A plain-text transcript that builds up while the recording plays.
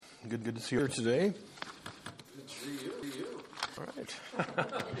Good to see you here today. Good to see you. All right.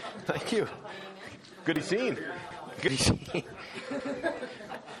 Thank you. Good to see you. Good to see you.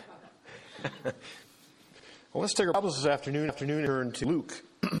 Well, let's take our Bibles this afternoon and turn to Luke.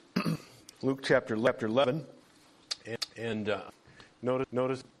 Luke chapter 11. And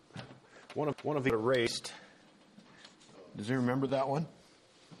notice one of you erased. Does you remember that one?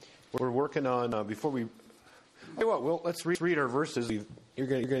 We're working on before we. Tell you what, well, let's read our verses. You're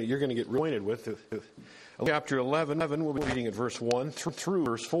going to get acquainted with chapter 11. We'll be reading at verse 1 through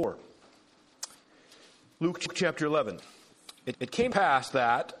verse 4. Luke chapter 11. It came past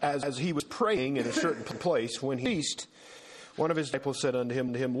that as he was praying in a certain place, when he ceased, one of his disciples said unto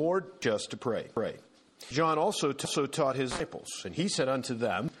him, Lord, just to pray. John also taught his disciples, and he said unto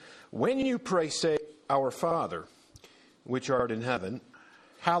them, When you pray, say, Our Father, which art in heaven,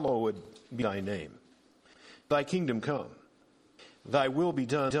 hallowed be thy name. Thy kingdom come. Thy will be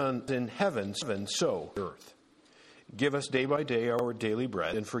done in heaven, so on earth. Give us day by day our daily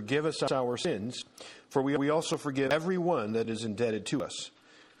bread, and forgive us our sins, for we also forgive every one that is indebted to us.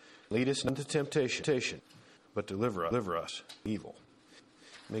 Lead us not into temptation, but deliver us from evil.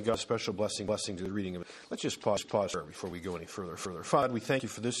 May God's special blessing to the reading of it. Let's just pause before we go any further. Father, we thank you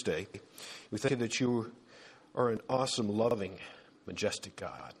for this day. We thank you that you are an awesome, loving, majestic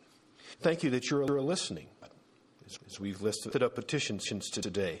God. Thank you that you're listening. As we've listed up petitions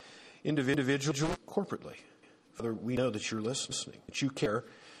today, individually, corporately. Father, we know that you're listening, that you care.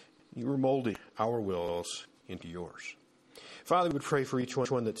 You are molding our wills into yours. Father, we would pray for each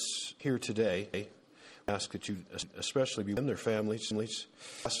one that's here today. I ask that you especially be with their families. Bless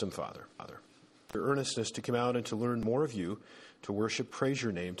them, Father. Their earnestness to come out and to learn more of you, to worship, praise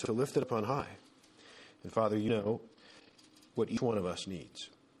your name, to lift it up on high. And Father, you know what each one of us needs.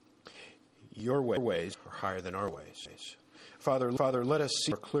 Your ways are higher than our ways. Father, let us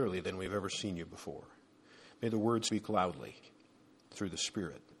see more clearly than we've ever seen you before. May the word speak loudly through the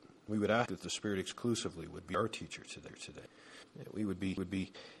Spirit. We would ask that the Spirit exclusively would be our teacher today. That we would be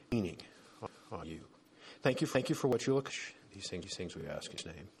leaning on you. Thank you for what you look at. These things we ask in His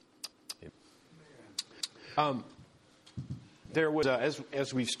name. Amen. There was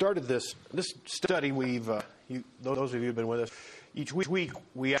as we've started this study, we've those of you who've been with us. Each week,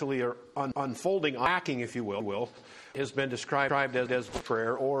 we actually are unpacking, if you will, has been described as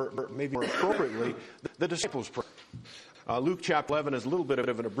prayer, or maybe more appropriately, the disciples' prayer. Luke chapter 11 is a little bit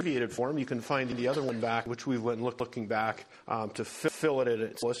of an abbreviated form. You can find the other one back, which we've been looking back to fill it in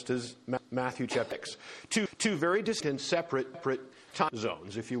its list, is Matthew chapter 6. Two very distinct, separate time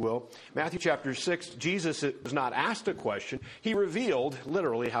zones, if you will. Matthew chapter 6, Jesus was not asked a question. He revealed,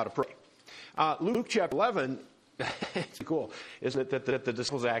 literally, how to pray. Luke chapter 11... It's cool, isn't it, that the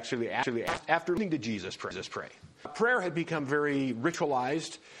disciples actually after listening to Jesus pray. Prayer had become very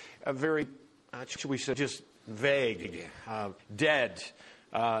ritualized, very, should we say, just vague, dead,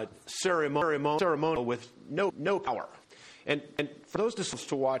 ceremonial with no power. And for those disciples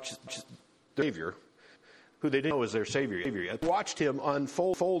to watch the Savior, who they didn't know was their Savior yet, watched him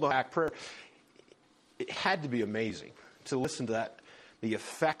unfold back prayer, it had to be amazing to listen to that, the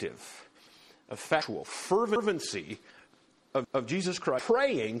effectual fervency of Jesus Christ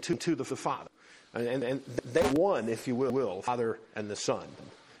praying to the Father. And they one, if you will, Father and the Son.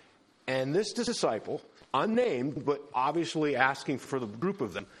 And this disciple, unnamed, but obviously asking for the group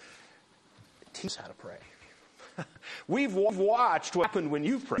of them, teach us how to pray. We've watched what happened when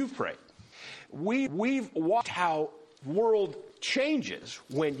you've prayed. We've watched how the world changes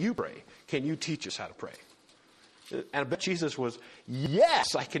when you pray. Can you teach us how to pray? And I bet Jesus was,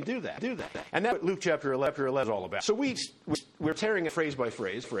 yes, I can do that. And that's what Luke chapter 11 is all about. So we're tearing it phrase by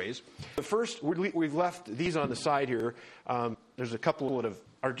phrase. The first, we've left these on the side here. There's a couple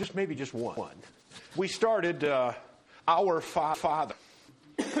or just maybe just one. We started our Father.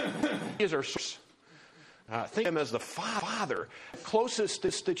 He is our source. Think of him as the Father, closest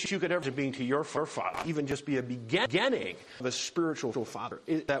that you could ever being to your Father, even just be a beginning of a spiritual Father.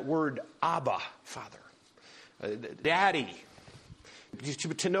 That word, Abba, Father. Daddy,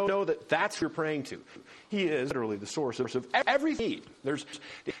 to know that that's who you're praying to. He is literally the source of every need. There's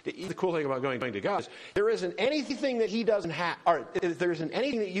the cool thing about going to God is there isn't anything that He doesn't have, or if there isn't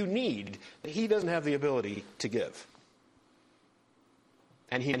anything that you need that He doesn't have the ability to give.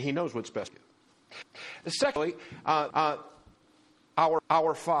 And He knows what's best for you. Secondly, our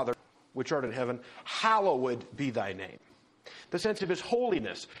Father, which art in heaven, hallowed be thy name. The sense of His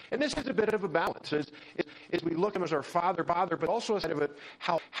holiness. And this is a bit of a balance. As we look at Him as our Father, but also as kind of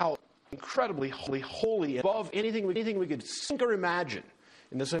how incredibly holy, above anything we could think or imagine.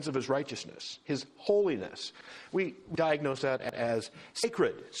 in the sense of his righteousness, his holiness. We diagnose that as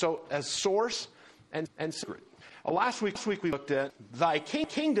sacred, so as source and sacred. Last week we looked at thy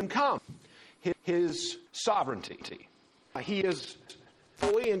kingdom come, his sovereignty. He is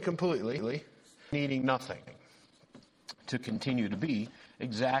fully and completely needing nothing to continue to be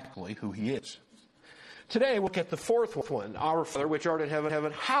exactly who he is. Today we'll look at the fourth one. Our Father, which art in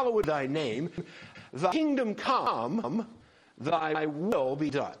heaven, hallowed thy name. Thy kingdom come, thy will be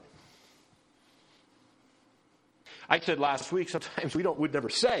done. I said last week, sometimes we'd never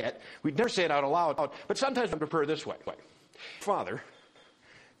say it. We'd never say it out aloud. But sometimes we prepare this way. Father,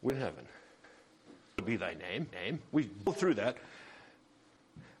 in heaven, hallowed be thy name. We go through that.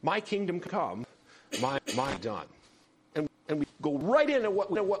 My kingdom come, my done. And we go right into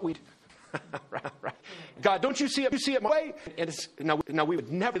what we right. God, don't you see it? You see it my way? And now we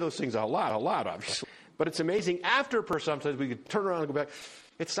would never do those things out loud, obviously. But it's amazing. After prayer, sometimes we could turn around and go back.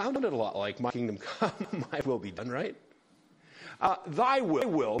 It sounded a lot like my kingdom come, my will be done, right? Thy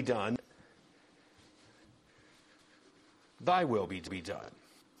will be done. Thy will be done.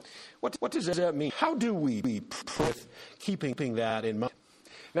 What does that mean? How do we pray with keeping that in mind?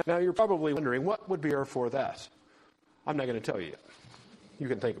 Now you're probably wondering, what would be our fourth S? I'm not going to tell you yet. You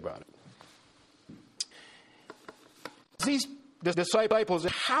can think about it. These disciples,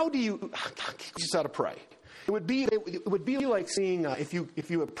 how do you just how to pray? It would be like seeing if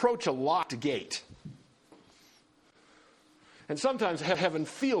you approach a locked gate, and sometimes heaven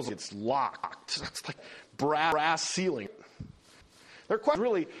feels it's locked. It's like brass ceiling. Their question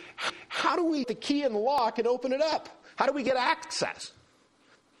really, how do we get the key in the lock and open it up? How do we get access?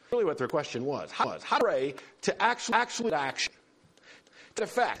 Really, what their question was. How to pray to actually action, to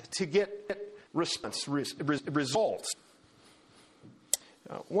effect, to get response, results.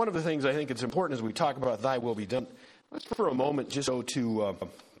 One of the things I think it's important as we talk about thy will be done, let's for a moment just go to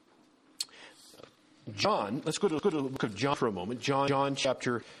John. Let's go to the book of John for a moment. John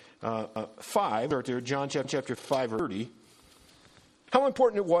chapter 5, or there, John chapter 5, 30. How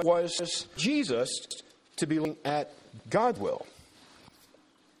important it was Jesus to be looking at God's will.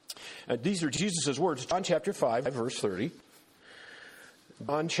 These are Jesus' words. John chapter 5, verse 30.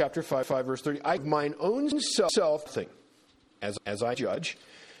 John chapter 5, verse 30. I have mine own self thing, as I judge,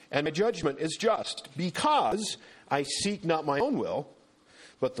 and my judgment is just, because I seek not my own will,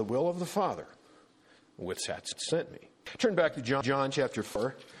 but the will of the Father, which hath sent me. Turn back to John chapter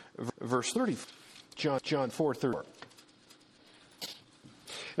 4, verse 30. John 4, 30.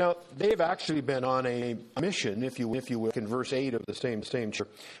 Now, they've actually been on a mission, if you will, in verse 8 of the same chapter.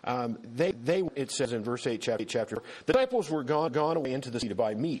 It says in verse 8, chapter, the disciples were gone away into the sea to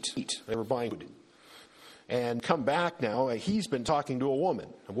buy meat. They were buying food. And come back now, he's been talking to a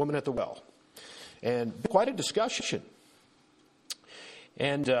woman at the well. And quite a discussion.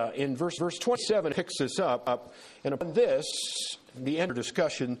 And in verse 27, it picks this up. And upon this, the end of the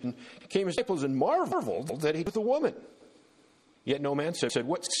discussion, came his disciples and marveled that he was with the woman. Yet no man said,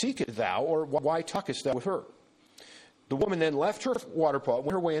 what seekest thou, or why talkest thou with her? The woman then left her water pot,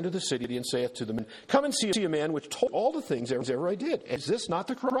 went her way into the city, and saith to the men, come and see a man which told all the things ever I did. Is this not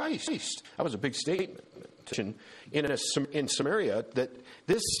the Christ? That was a big statement in Samaria, that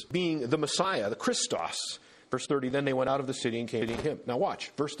this being the Messiah, the Christos. Verse 30, then they went out of the city and came to him. Now watch,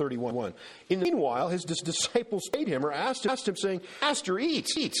 verse 31. In the meanwhile, his disciples paid him, or asked him, saying, Master, eat.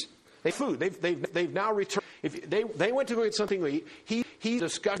 They food. They've now returned. If they went to go get something to eat, he's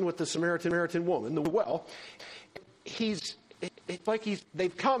discussing with the Samaritan woman, the well. It's like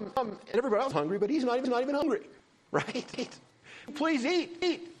they've come, and everybody else is hungry, but he's not even hungry, right? Please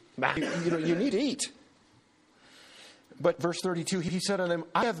eat. You need to eat. But verse 32, he said unto them,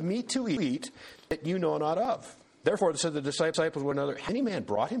 I have meat to eat that you know not of. Therefore said the disciples one another, any man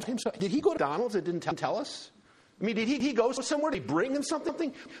brought him himself? Did he go to McDonald's and didn't tell us? I mean, did he go somewhere? Did he bring him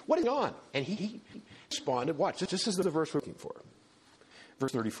something? What is on? And he responded, watch, this is the verse we're looking for.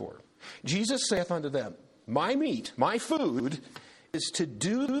 Verse 34. Jesus saith unto them, my meat, my food, is to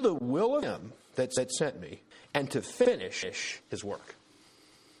do the will of him that sent me, and to finish his work.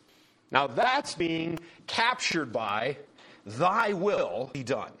 Now that's being captured by thy will be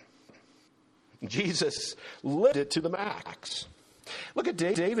done. Jesus lived it to the max. Look at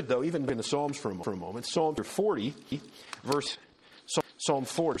David, though, even in the Psalms for a moment. Psalm 40, Psalm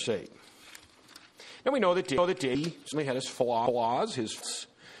 4, verse 8. And we know that David certainly had his flaws. He's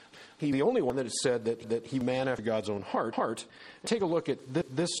the only one that has said that he man after God's own heart. Take a look at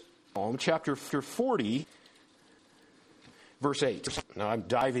this Psalm, chapter 40, verse 8. Now, I'm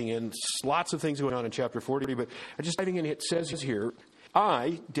diving in. Lots of things going on in chapter 40, but I'm just diving in. It says here,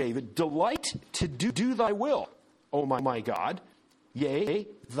 I, David, delight to do thy will, O my God. Yea,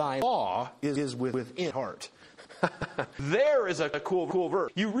 thy law is within heart. There is a cool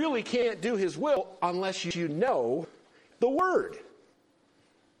verse. You really can't do his will unless you know the word.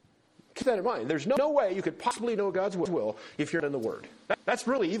 Keep that in mind. There's no way you could possibly know God's will if you're in the word. That's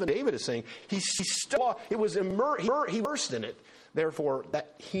really, even David is saying, it was immersed in it. Therefore,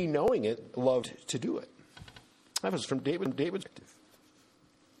 that he, knowing it, loved to do it. That was from David's perspective.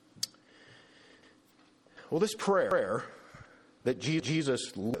 Well, this prayer that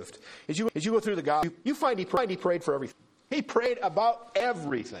Jesus lived, as you go through the gospel, you find he prayed for everything. He prayed about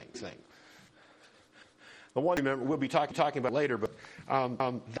everything. The one we'll be talking about later, but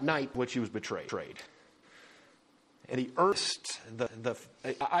the night which he was betrayed. And he earnest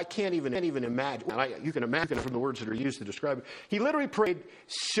I can't even imagine. You can imagine from the words that are used to describe it. He literally prayed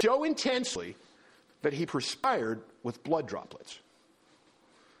so intensely that he perspired with blood droplets.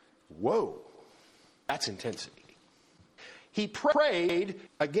 Whoa, that's intensity. He prayed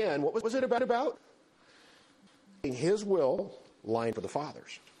again. What was it about? His will lying for the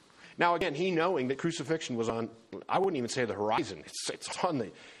Father's. Now again, he knowing that crucifixion was on, I wouldn't even say the horizon.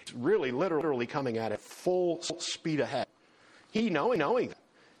 It's really literally coming at it full speed ahead. He knowing that,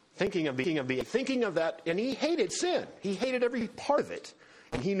 thinking of that, and he hated sin. He hated every part of it,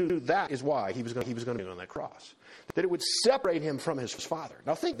 and he knew that is why he was going to be on that cross. That it would separate him from his Father.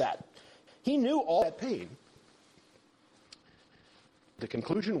 Now think that he knew all that pain. The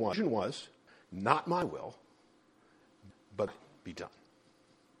conclusion was, not my will, but be done.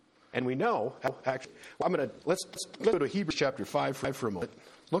 And we know how actually. Let's go to Hebrews chapter 5 for a moment,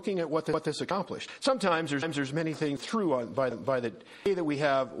 looking at what this accomplished. Sometimes there's many things through by the day that we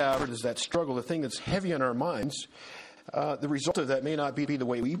have is that struggle, the thing that's heavy on our minds. The result of that may not be the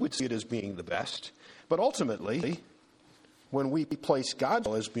way we would see it as being the best, but ultimately, when we place God's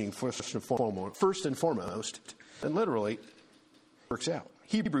will as being first and foremost, then literally works out.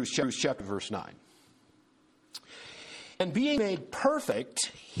 Hebrews chapter verse 9. And being made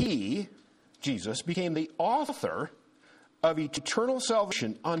perfect, he, Jesus, became the author of eternal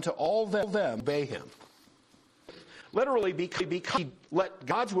salvation unto all them who obey him. Literally, because he let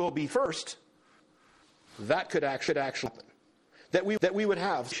God's will be first, that could actually happen. That we would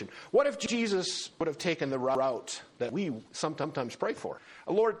have. What if Jesus would have taken the route that we sometimes pray for?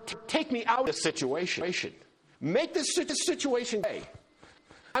 Lord, take me out of this situation. Make this situation gay.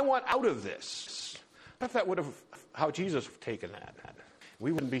 I want out of this. What if that would have how Jesus would have taken that?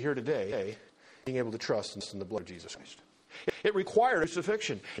 We wouldn't be here today being able to trust in the blood of Jesus Christ. It required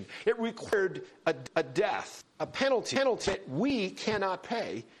crucifixion. It required a death, a penalty that we cannot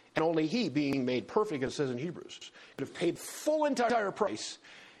pay, and only he, being made perfect, as it says in Hebrews, could have paid full entire price,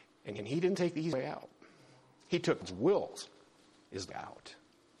 and he didn't take the easy way out. He took his wills is out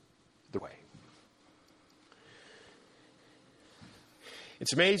the way.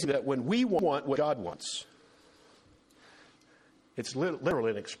 It's amazing that when we want what God wants, it's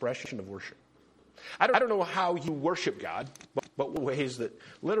literally an expression of worship. I don't know how you worship God, but ways that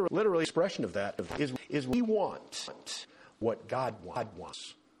literally expression of that is we want what God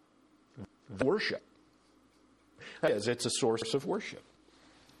wants. The worship. That is, it's a source of worship.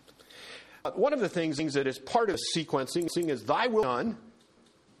 One of the things that is part of sequencing is thy will done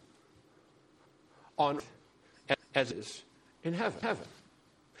on as is in heaven.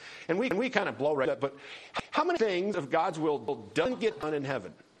 And we kind of blow right up, but how many things of God's will doesn't get done in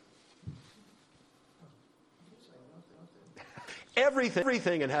heaven?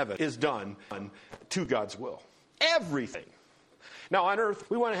 Everything in heaven is done to God's will. Everything. Now on earth,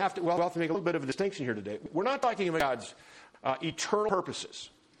 we'll have to make a little bit of a distinction here today. We're not talking about God's eternal purposes.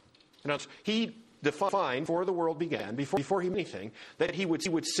 He defined before the world began, before he did anything, that he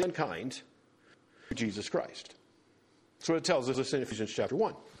would send mankind to Jesus Christ. That's what it tells us in Ephesians chapter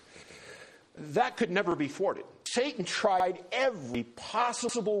 1. That could never be thwarted. Satan tried every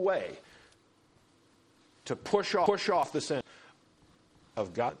possible way to push off the sin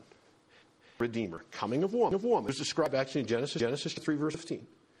of God, Redeemer, coming of woman. It was described actually in Genesis 3, verse 15.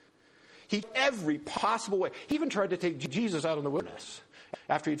 He every possible way. He even tried to take Jesus out in the wilderness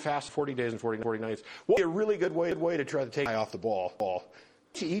after he'd fasted 40 days and 40 nights. What would be a really good way to try to take the eye off the ball?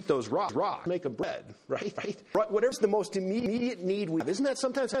 To eat those rocks, make them bread, right? Whatever's the most immediate need we have. Isn't that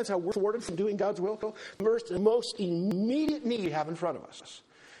sometimes how we're thwarted from doing God's will? The most immediate need we have in front of us.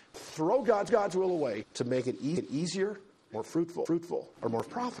 Throw God's will away to make it easier, more fruitful, or more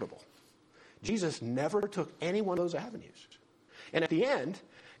profitable. Jesus never took any one of those avenues. And at the end,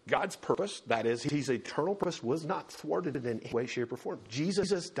 God's purpose, that is, his eternal purpose, was not thwarted in any way, shape, or form.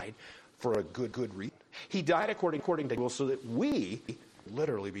 Jesus died for a good reason. He died according to will so that we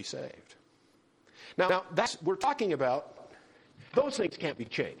literally be saved. Now we're talking about Those things can't be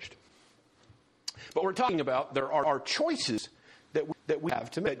changed. But we're talking about there are choices that we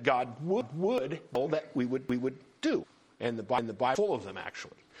have to make that God would that we would do. And the Bible full of them,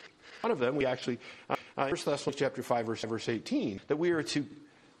 actually. One of them, we actually, 1 Thessalonians chapter 5, verse 18, that we are to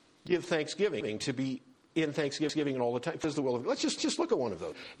give thanksgiving, to be in thanksgiving all the time. This is the will of God. Let's just look at one of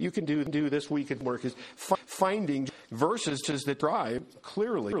those. You can do this week at work is finding verses that describe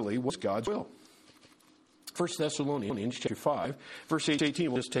clearly what's God's will. 1 Thessalonians chapter 5, verse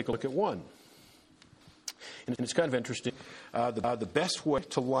 18, we'll just take a look at one. And it's kind of interesting. The best way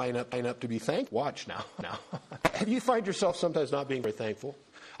to line up to be thankful. Watch now. Have you find yourself sometimes not being very thankful?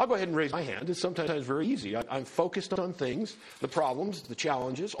 I'll go ahead and raise my hand. It's sometimes very easy. I'm focused on things, the problems, the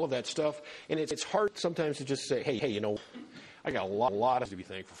challenges, all of that stuff. And it's hard sometimes to just say, hey, you know, I got a lot to be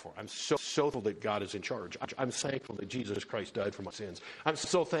thankful for. I'm so thankful that God is in charge. I'm thankful that Jesus Christ died for my sins. I'm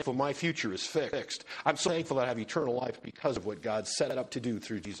so thankful my future is fixed. I'm so thankful that I have eternal life because of what God set up to do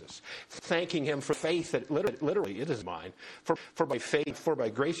through Jesus. Thanking Him for faith that literally it is mine. For by faith, for by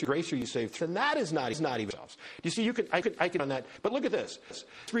grace are you saved. And that is not even ours. You see, I can on that. But look at this. Let's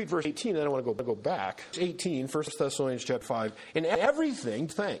read verse 18, and I want to go back. 18, 1 Thessalonians chapter 5. In everything,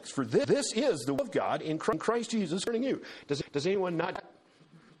 thanks. For this is the will of God in Christ Jesus concerning you. Does anyone not?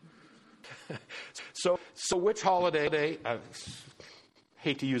 So which holiday, I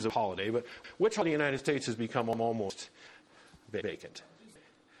hate to use a holiday, but which holiday in the United States has become almost vacant?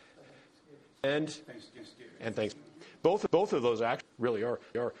 And Thanksgiving. Both of those actually really are.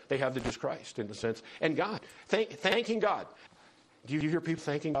 They have the Jesus Christ in a sense. And God. Thanking God. Do you hear people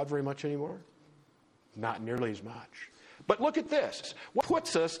thanking God very much anymore? Not nearly as much. But look at this. What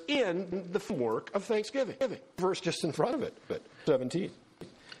puts us in the framework of thanksgiving? Verse just in front of it. 17.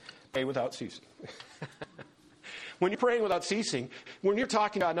 Pray without ceasing. When you're praying without ceasing, when you're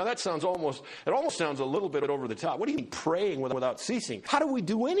talking about, now that almost sounds a little bit over the top. What do you mean praying without ceasing? How do we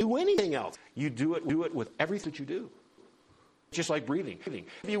do anything else? You do it with everything that you do. Just like breathing.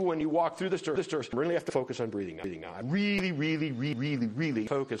 When you walk through the store, you really have to focus on breathing now. I really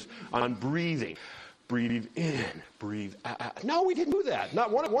focus on breathing. Breathe in, breathe out. No, we didn't do that.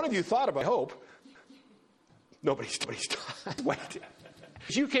 Not one of you thought about it, I hope. Nobody's wait.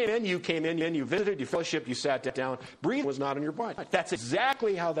 You came in, you visited, you fellowship, you sat down. Breathing was not on your mind. That's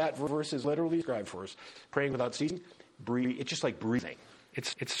exactly how that verse is literally described for us. Praying without ceasing, breathe. It's just like breathing.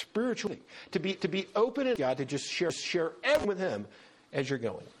 It's spiritually. To be open to God, to just share everything with Him as you're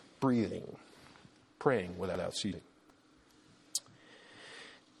going. Breathing. Praying without ceasing.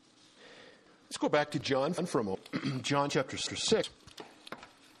 Let's go back to John for a moment. John chapter 6.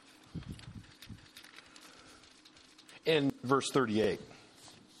 And verse 38.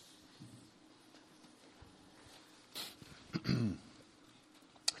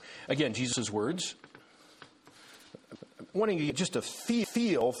 Again, Jesus' words. Wanting to get just a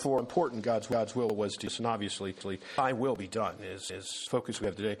feel for how important God's will was to us. And obviously, "I will be done" is focus we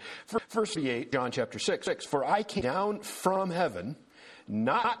have today. Verse 38, John chapter 6. For I came down from heaven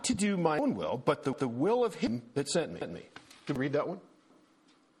not to do my own will, but the will of Him that sent me. Did we read that one?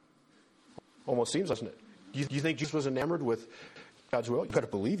 Almost seems, doesn't it? Do you think Jesus was enamored with God's will? You've got to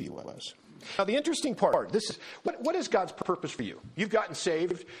believe He was. Now, the interesting part, this is, what is God's purpose for you? You've gotten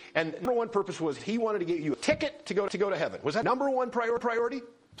saved, and the number one purpose was He wanted to get you a ticket to go to heaven. Was that number one priority?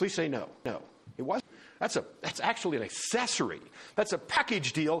 Please say no. No, it wasn't. That's actually an accessory. That's a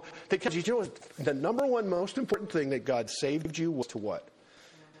package deal. Because you know the number one most important thing that God saved you was to what?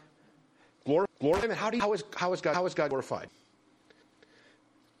 Glory. How is God glorified?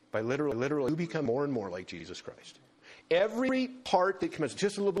 By literally, you become more and more like Jesus Christ. Every part that comes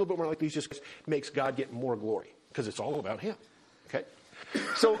just a little bit more like Jesus Christ makes God get more glory because it's all about Him. Okay.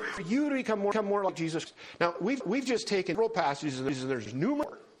 So for you to become more like Jesus. Now we've just taken several passages and there's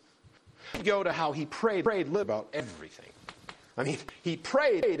numerous. Go to how He prayed about everything. I mean, He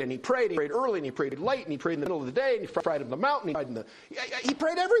prayed early and He prayed late and He prayed in the middle of the day and He prayed on the mountain. He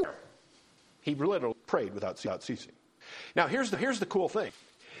prayed everywhere. He literally prayed without ceasing. Now here's the cool thing.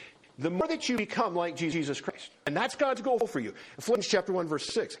 The more that you become like Jesus Christ, and that's God's goal for you. Philippians chapter 1, verse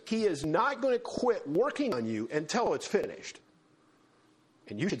 6. He is not going to quit working on you until it's finished.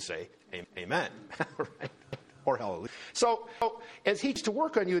 And you should say, amen. Right? Or hallelujah. So, as He gets to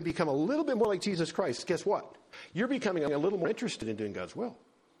work on you and become a little bit more like Jesus Christ, guess what? You're becoming a little more interested in doing God's will.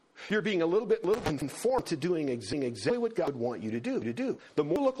 You're being a little conformed to doing exactly what God would want you to do. The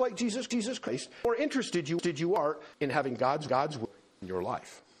more you look like Jesus Christ, the more interested you are in having God's will in your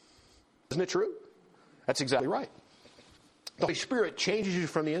life. Isn't it true? That's exactly right. The Holy Spirit changes you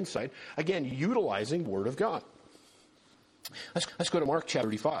from the inside, again, utilizing the Word of God. Let's go to Mark chapter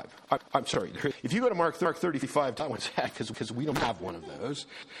 35. I'm sorry. If you go to Mark 35, that one's sad because we don't have one of those.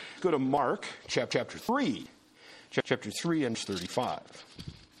 Go to Mark chapter 3. Chapter 3 and 35.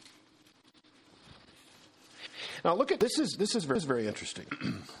 Now look at this. This is very interesting.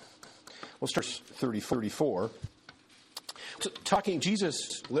 We'll start 34.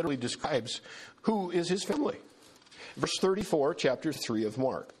 Jesus literally describes who is his family. Verse 34, chapter 3 of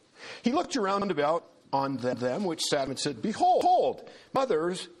Mark. He looked around about on them which sat and said, Behold,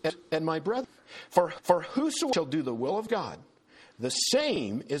 mothers and my brethren, for whoso shall do the will of God, the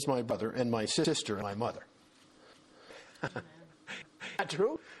same is my brother and my sister and my mother. That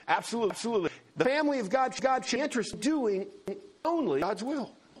true? Absolutely. The family of God should be interested in doing only God's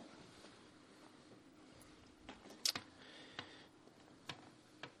will.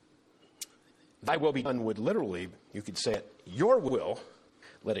 Thy will be done would literally, you could say it, your will,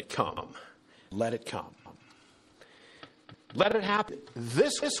 let it come. Let it come. Let it happen.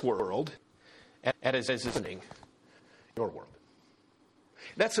 This world, as is happening, your world.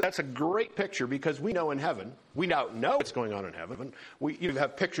 That's a great picture because we know in heaven, we now know what's going on in heaven. We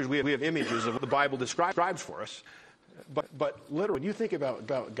have pictures, we have images of what the Bible describes for us. But literally, when you think about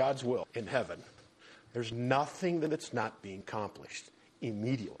God's will in heaven, there's nothing that's not being accomplished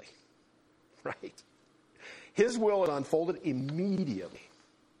immediately. Right? His will is unfolded immediately.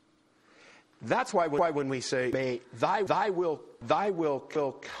 That's why when we say, "May thy will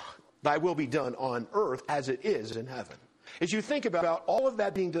be done on earth as it is in heaven." As you think about all of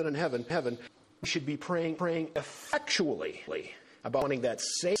that being done in heaven, we should be praying effectually about wanting that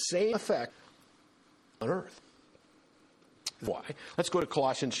same effect on earth. Why? Let's go to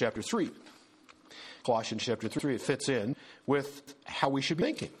Colossians chapter 3. Colossians chapter 3, it fits in with how we should be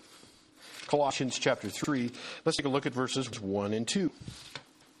thinking. Colossians chapter 3, let's take a look at verses 1 and 2.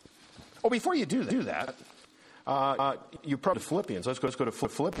 Oh, before you do that, you probably Philippians. Let's go to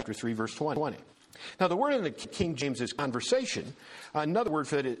Philippians chapter 3, verse 20. Now, the word in the King James is conversation. Another word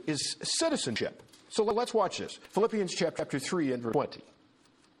for it is citizenship. So let's watch this. Philippians chapter 3 and verse 20.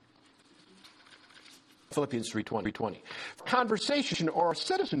 Philippians 3:20. Conversation or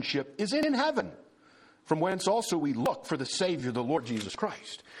citizenship is in heaven, from whence also we look for the Savior, the Lord Jesus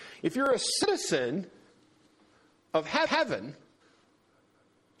Christ. If you're a citizen of heaven,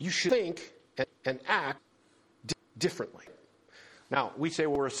 you should think and act differently. Now, we say,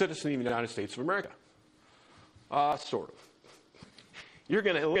 well, we're a citizen of the United States of America. Sort of. You're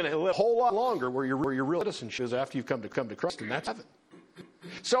going to live a whole lot longer where your real citizenship is after you've come to Christ, and that's heaven.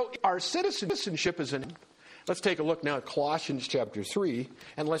 So our citizenship is in. Let's take a look now at Colossians chapter 3,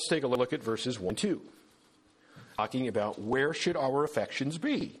 and let's take a look at verses 1 and 2. Talking about where should our affections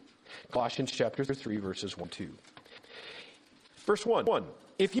be. Colossians chapter 3, verses 1 and 2. Verse 1.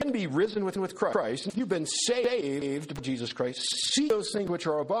 If you can be risen with Christ, if you've been saved by Jesus Christ, seek those things which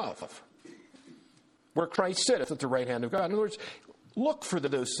are above, where Christ sitteth at the right hand of God. In other words, look for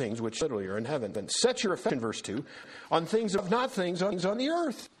those things which literally are in heaven. Then set your affection, verse 2, on things of not things on the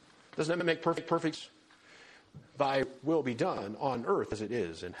earth. Doesn't that make perfect? Thy will be done on earth as it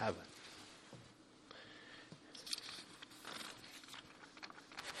is in heaven.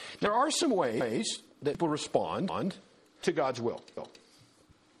 There are some ways that will respond to God's will.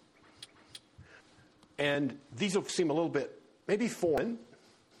 And these will seem a little bit maybe foreign,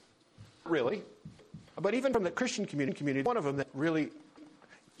 really. But even from the Christian community, one of them that really,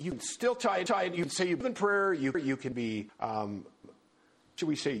 you can still tie it. You can say you believe in prayer. You can be, should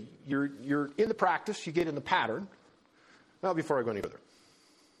we say, you're in the practice. You get in the pattern. Well, before I go any further,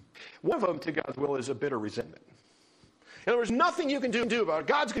 one of them to God's will is a bitter resentment. In other words, nothing you can do about it.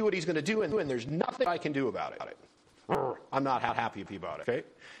 God's doing what He's going to do, and there's nothing I can do about it. I'm not happy about it. Okay?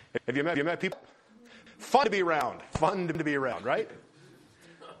 Have you met people? Fun to be around, right?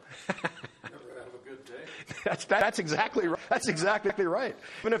 Never have a good day. That's exactly right. That's exactly right.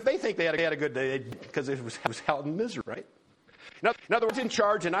 Even if they think they had a good day, because it was held in misery, right? In other words, in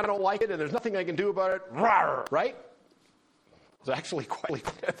charge, and I don't like it, and there's nothing I can do about it. Right? It's actually quite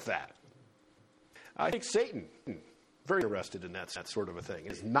with that. I think Satan, very interested in that sort of a thing,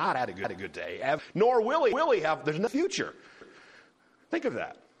 has not had a good day, nor will he have. There's no future. Think of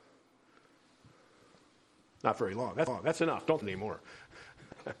that. Not very long. That's enough. Don't anymore.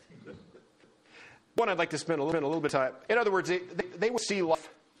 One I'd like to spend a little bit of time. In other words, they will see life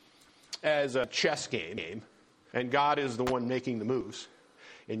as a chess game, and God is the one making the moves,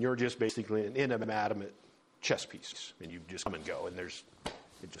 and you're just basically an inanimate chess piece, and you just come and go, and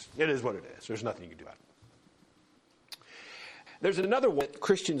it is what it is. There's nothing you can do about it. There's another way that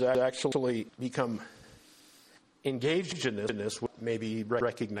Christians actually become engaged in this, maybe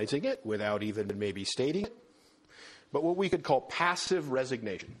recognizing it without even maybe stating it. but what we could call passive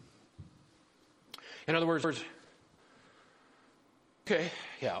resignation. In other words, okay,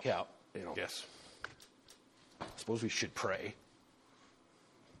 yeah, yes. I suppose we should pray,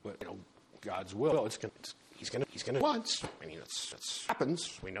 but God's will. He's gonna once. I mean, that's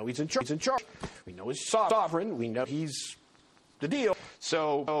happens. We know he's in charge. We know he's sovereign. We know he's the deal.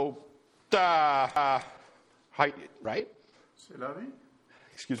 So, right? C'est la vie.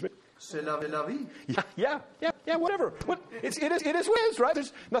 Excuse me. C'est la vie. Yeah. Whatever. It is what it is, right?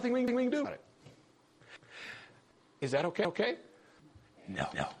 There's nothing we can do about it. Is that okay? Okay? No,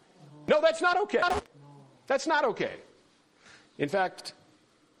 that's not okay. That's not okay. In fact,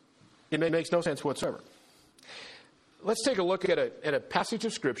 it makes no sense whatsoever. Let's take a look at a passage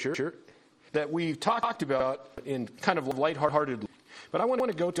of Scripture that we've talked about in kind of lighthearted. But I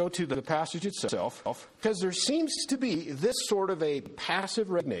want to go to the passage itself, because there seems to be this sort of a passive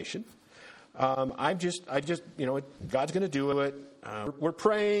resignation. God's going to do it. We're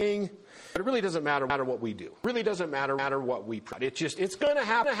praying, but it really doesn't matter what we do. It really doesn't matter what we pray. It's going to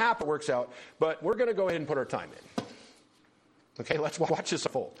happen. It works out, but we're going to go ahead and put our time in. Okay, let's watch this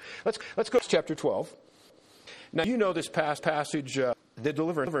unfold. Let's go to chapter 12. Now, you know this passage, the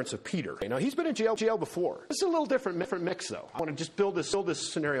deliverance of Peter. Now, he's been in jail before. This is a little different mix, though. I want to just build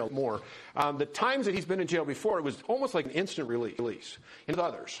this scenario more. The times that he's been in jail before, it was almost like an instant release. And with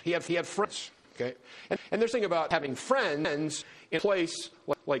others, he had friends. Okay, and there's a thing about having friends in a place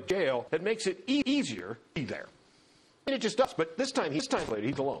like jail that makes it easier to be there. And it just does. But this time he's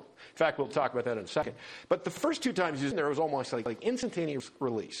alone. In fact, we'll talk about that in a second. But the first two times he was in there, it was almost like instantaneous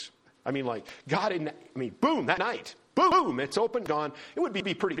release. I mean, like boom, that night. Boom, it's open, gone. It would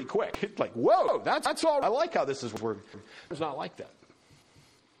be pretty quick. It's like, whoa, that's all. I like how this is working. It's not like that.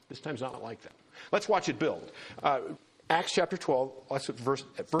 This time's not like that. Let's watch it build. Acts chapter 12, let's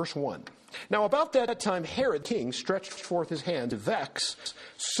at verse 1. Now, about that time, Herod king stretched forth his hand to vex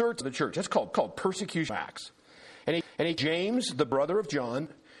certain of the church. That's called persecution of Acts. And he James, the brother of John,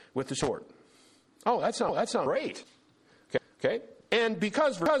 with the sword. Oh, that's not great. Okay. And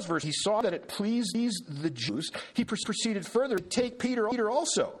because he saw that it pleased the Jews, he proceeded further to take Peter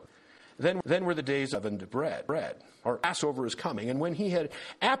also. Then were the days of unleavened bread, or Passover is coming. And when he had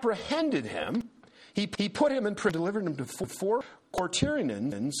apprehended him, he put him in prison, delivered him to 4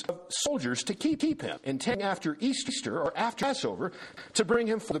 quaternions of soldiers to keep him, intending after Easter or after Passover to bring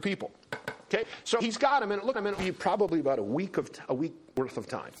him for the people. Okay, so he's got him, and it'll be probably about a week worth of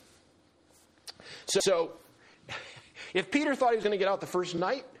time. So if Peter thought he was going to get out the first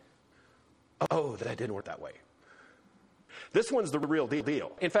night, that didn't work that way. This one's the real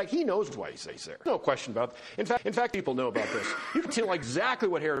deal. In fact, he knows why he stays there. No question about it. In fact, people know about this. You can tell exactly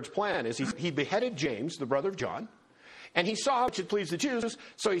what Herod's plan is. He beheaded James, the brother of John, and he saw how it should please the Jews.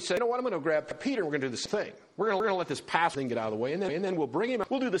 So he said, "You know what? I'm going to grab Peter, and we're going to do this thing. We're going to let this past thing get out of the way, and then we'll bring him.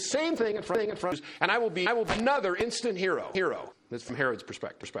 We'll do the same thing in front of Jews, and I will be another instant hero. That's from Herod's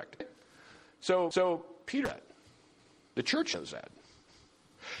perspective. So Peter, the church knows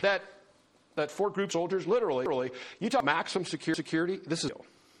that 4 group soldiers, literally, you talk maximum security, this is,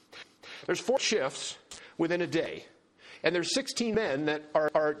 there's 4 shifts within a day, and there's 16 men that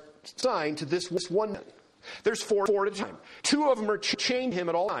are assigned to this one man. There's 4 at a time. 2 of them are chained him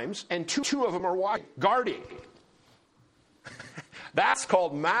at all times, and 2 of them are guarding. That's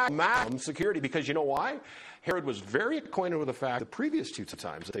called maximum security, because you know why? Herod was very acquainted with the fact the previous 2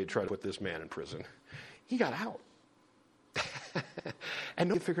 times that they tried to put this man in prison, he got out. And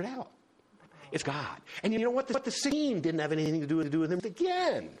nobody figured it out. It's God. And you know what? The scene didn't have anything to do with him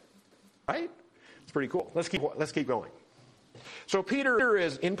again. Right? It's pretty cool. Let's keep going. So Peter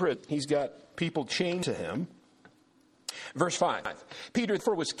is in prison. He's got people chained to him. Verse 5. Peter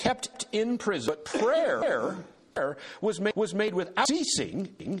therefore was kept in prison, but prayer was made without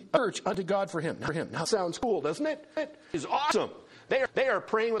ceasing, urge unto God for him. Now sounds cool, doesn't it? It is awesome. They are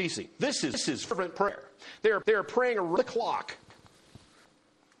praying without ceasing. This is fervent prayer. They are praying around the clock.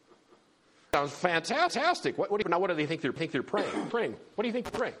 Sounds fantastic. What do they think they're praying? What do you think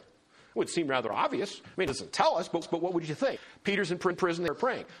they're praying? It would seem rather obvious. I mean, it doesn't tell us, but what would you think? Peter's in prison. They're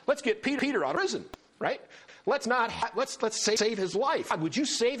praying. Let's get Peter out of prison, right? Let's save his life. God, would you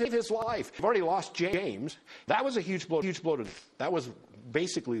save his life? We've already lost James. That was a huge blow to them. That was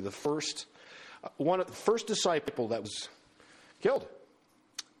basically the first disciple that was killed.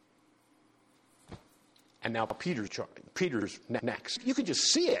 And now Peter's next. You can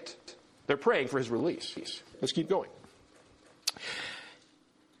just see it. They're praying for his release. Let's keep going.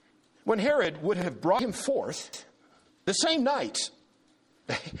 When Herod would have brought him forth the same night.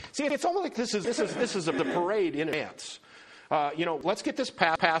 See, it's almost like this is the parade in advance. let's get this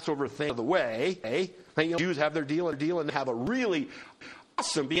Passover thing out of the way. Jews have their deal and have a really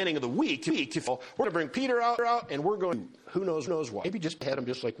awesome beginning of the week. We're going to bring Peter out, and we're going to, who knows why. Maybe just head him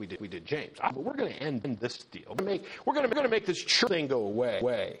just like we did James. But we're going to end this deal. We're going to make this church thing go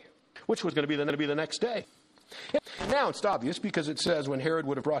away, which was going to be the next day. Now it's obvious because it says when Herod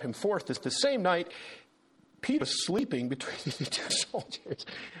would have brought him forth the same night, Peter was sleeping between the two soldiers.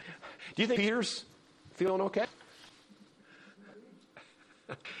 Do you think Peter's feeling okay?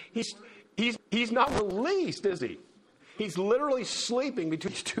 He's not released, is he? He's literally sleeping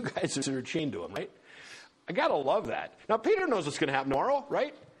between these two guys that are chained to him, right? I got to love that. Now, Peter knows what's going to happen tomorrow,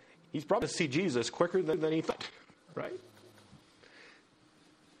 right? He's probably going to see Jesus quicker than he thought, right?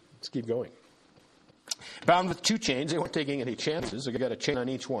 Let's keep going. Bound with two chains, they weren't taking any chances. They got a chain on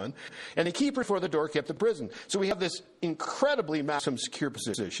each one. And the keeper before the door kept the prison. So we have this incredibly maximum secure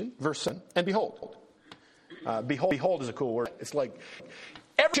position. Verse 7. And behold. Behold is a cool word. It's like,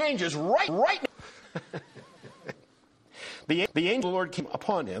 everything changes right now. The angel of the Lord came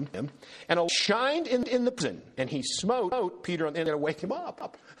upon him and shined in the prison. And he smote Peter and to wake him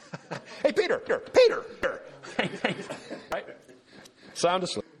up. Hey, Peter. Right? Sound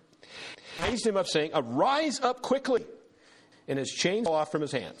asleep. Raised him up, saying, "Arise up quickly." And his chains fell off from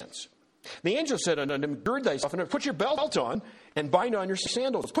his hands. The angel said unto him, "Gird thyself, and put your belt on, and bind on your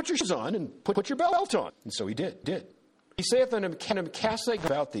sandals. Put your shoes on, and put your belt on." And so he did. He saith unto him, "Cast thy coat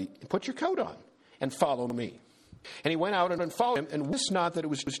about thee, and put your coat on, and follow me." And he went out and followed him, and wist not that it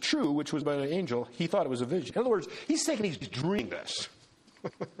was true, which was by an angel. He thought it was a vision. In other words, he's dreaming this.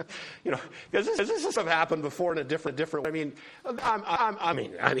 Because this stuff happened before in a different. I mean,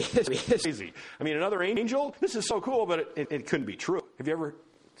 it's easy. I mean, another angel. This is so cool, but it couldn't be true. Have you ever?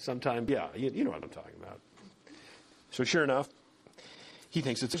 Sometimes, yeah, you know what I'm talking about. So sure enough, he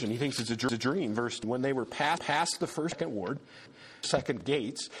thinks it's a vision. He thinks it's a dream. Verse: when they were past the second ward, second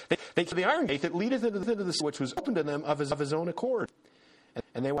gates, they to the iron gate that leadeth into the city, which was opened to them of his own accord.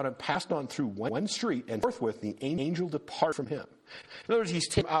 And they passed on through one street, and forthwith the angel departed from him. In other words, he's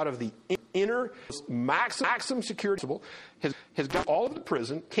taken out of the inner maximum security, has got all of the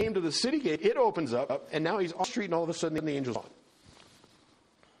prison, came to the city gate, it opens up, and now he's on the street, and all of a sudden the angel's on.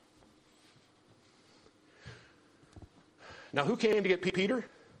 Now, who came to get Peter?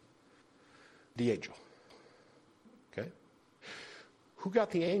 The angel. Okay? Who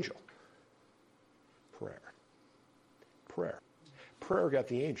got the angel? Prayer. Prayer got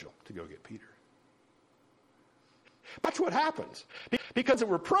the angel to go get Peter. That's what happens. Because they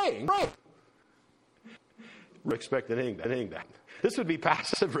were praying. We're expecting anything that. This would be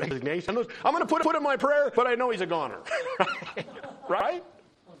passive resignation. I'm going to put in my prayer, but I know he's a goner. Right?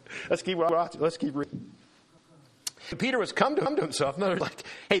 Let's keep reading. Peter was come to himself, and like,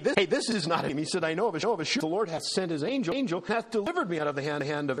 hey, this is not him. He said, I know of a sure. The Lord hath sent his angel, hath delivered me out of the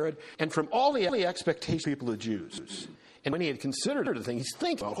hand of Herod, and from all the expectations of the people of the Jews. And when he had considered the thing, he's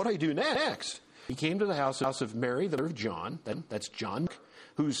thinking, well, what do I do next? He came to the house of Mary, the mother of John. That's John,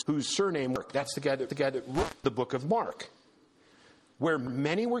 whose surname Mark. That's the guy that wrote the book of Mark, where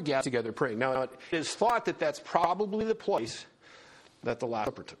many were gathered together praying. Now, it is thought that that's probably the place that the Last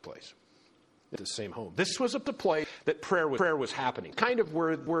Supper took place. The same home. This was the place that prayer was happening, kind of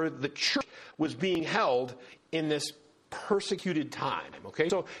where the church was being held in this persecuted time. Okay,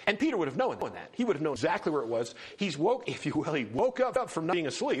 so and Peter would have known that. He would have known exactly where it was. He woke up from not being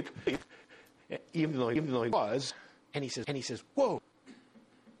asleep, even though he was, and he says, "Whoa,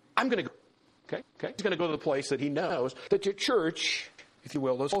 I'm going to go." Okay, he's going to go to the place that he knows that the church, if you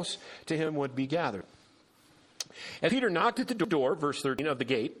will, those close to him would be gathered. And Peter knocked at the door, verse 13 of the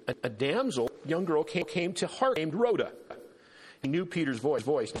gate. A damsel, young girl, came to heart named Rhoda. He knew Peter's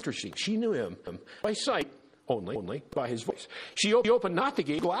voice. Interesting. She knew him by sight only by his voice. She opened not the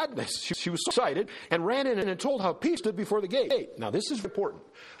gate, gladness. She was so excited and ran in and told how Peter stood before the gate. Now this is important.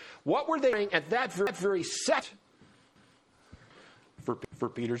 What were they doing at that very set for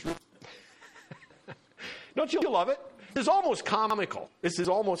Peter's? Don't you love it? This is almost comical.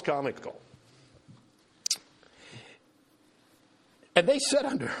 And they said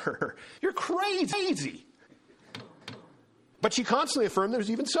unto her, "You're crazy." But she constantly affirmed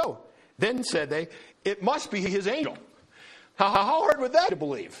there's even so. Then said they, "It must be his angel." How hard would that to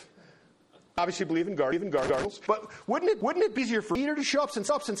believe? Obviously believe in guardians. But wouldn't it be easier for Peter to show up since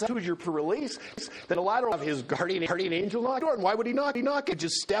that was your release than a ladder of his guardian angel knock door? And why would he not? He could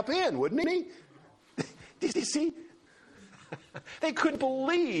just step in, wouldn't he? Did you see? They couldn't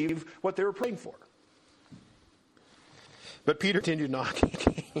believe what they were praying for. But Peter continued knocking.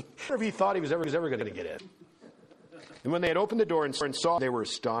 If he thought he was ever going to get in. And when they had opened the door and saw, they were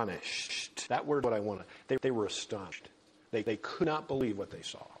astonished. That word, what I want to. They were astonished. They could not believe what they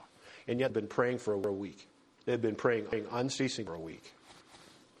saw. And yet they'd been praying for a week. They had been praying unceasing for a week.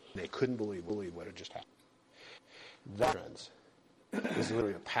 They couldn't believe what had just happened. That, friends, is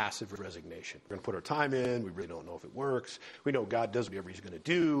literally a passive resignation. We're going to put our time in. We really don't know if it works. We know God does whatever he's going to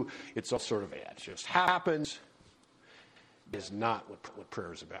do. It's all sort of, it just happens. It is not what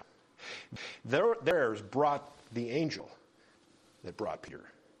prayer is about. Theirs brought the angel that brought Peter,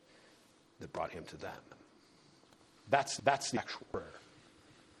 that brought him to them. That's the actual prayer.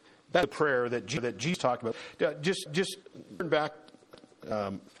 That's the prayer that Jesus talked about. Just turn back.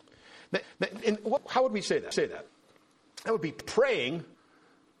 How would we say that? That would be praying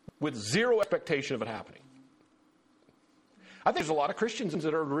with zero expectation of it happening. I think there's a lot of Christians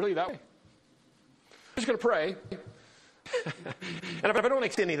that are really that way. I'm just going to pray. And if I don't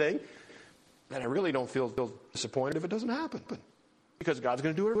expect anything, then I really don't feel disappointed if it doesn't happen. Because God's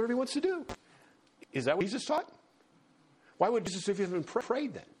going to do whatever he wants to do. Is that what Jesus taught? Why would Jesus, if you haven't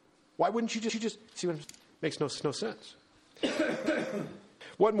prayed then? Why wouldn't you just see what makes no sense?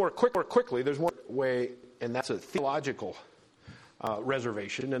 One more quickly, there's one way, and that's a theological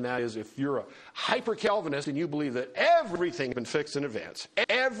reservation, and that is if you're a hyper-Calvinist and you believe that everything's been fixed in advance,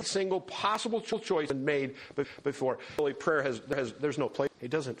 every single possible choice been made before, really prayer there's no place. It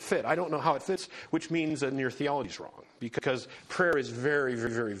doesn't fit. I don't know how it fits, which means that your theology is wrong, because prayer is very,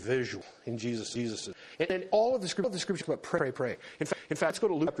 very, very visual in Jesus. And all of the scriptures about pray. In fact, let's go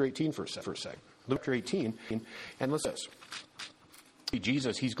to Luke chapter 18 for a second. Luke chapter 18, and let's this.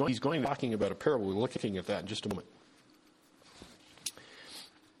 Jesus, he's going talking about a parable. We're looking at that in just a moment.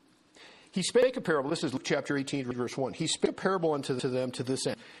 He spake a parable. This is Luke chapter 18, verse 1. He spake a parable unto them to this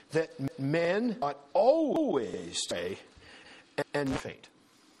end, that men ought always pray and faint.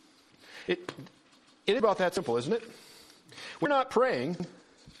 It is about that simple, isn't it? We're not praying,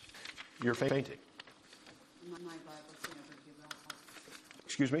 you're fainting. My Bible says never give up.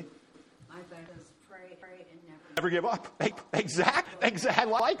 Excuse me? My Bible says pray and never give up. Exactly. I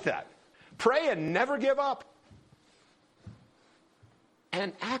like that. Pray and never give up.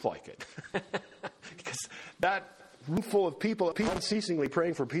 And act like it. Because that room full of people unceasingly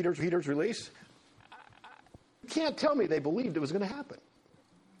praying for Peter's release, you can't tell me they believed it was going to happen.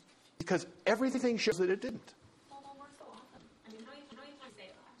 Because everything shows that it didn't. Well, we're so awesome. I mean, how many times say,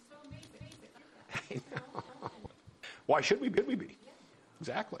 I'm so amazing. I know. Why should we be? Yeah.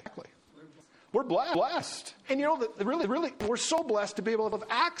 Exactly. We're blessed. And you know, really, we're so blessed to be able to have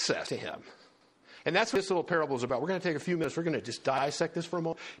access to him. And that's what this little parable is about. We're going to take a few minutes. We're going to just dissect this for a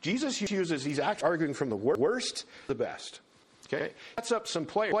moment. Jesus he's actually arguing from the worst to the best. Okay? Sets up some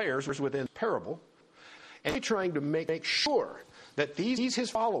players within the parable. And he's trying to make sure that these his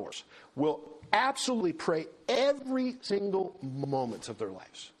followers will absolutely pray every single moment of their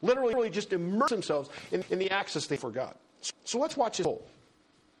lives. Literally just immerse themselves in the access they for God. So let's watch this whole.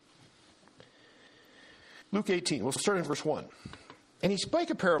 Luke 18. We'll start in verse 1. And he spake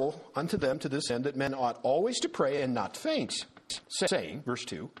a parable unto them to this end, that men ought always to pray and not faint, saying, verse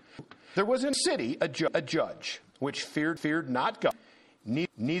 2, there was in a city a judge, which feared not God,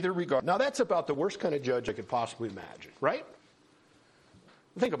 neither regard. Now that's about the worst kind of judge I could possibly imagine, right?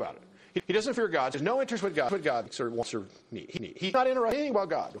 Think about it. He doesn't fear God. There's no interest with God. God wants or need. He's not interested in anything about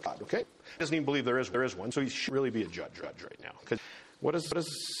God. Okay? He doesn't even believe there is one. So he should really be a judge right now. Because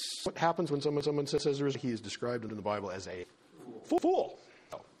what happens when someone says there is? He is described in the Bible as a fool.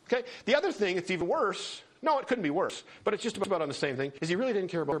 Okay. The other thing that's even worse. No, it couldn't be worse. But it's just about on the same thing. Is he really didn't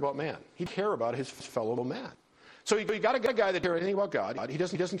care about man. He cared about his fellow man. So you got a guy that cares anything about God. He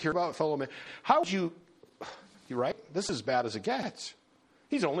doesn't care about fellow man. How would you? You're right. This is as bad as it gets.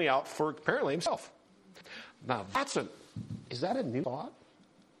 He's only out for apparently himself. Now is that a new thought?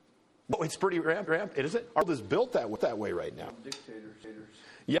 Oh, it's pretty rampant, isn't it? Our world is built that way right now. Dictators.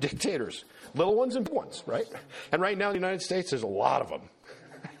 Yeah, dictators. Little ones and big ones, right? And right now in the United States, there's a lot of them.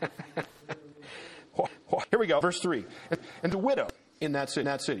 Here we go, verse 3. And the widow in that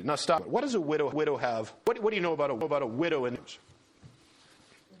city. Now stop. What does a widow have? What do you know about a widow in this?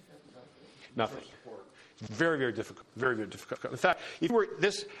 Nothing. Very, very difficult. Very, very difficult. In fact, if you were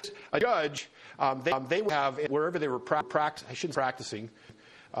a judge, they would have, wherever they were practicing,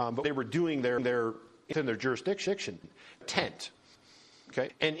 but they were doing their in their jurisdiction, tent. Okay,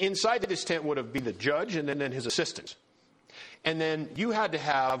 and inside this tent would have been the judge and then his assistants, and then you had to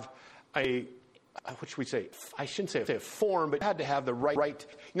have what should we say? I shouldn't say a form, but you had to have the right.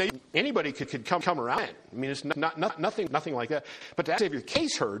 You know, anybody could come around. I mean, it's nothing like that. But to have your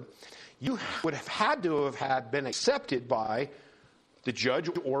case heard, you would have had to have been accepted by the judge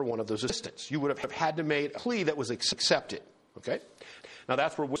or one of those assistants. You would have had to make a plea that was accepted. Okay, now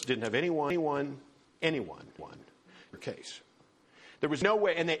that's where we didn't have anyone case. There was no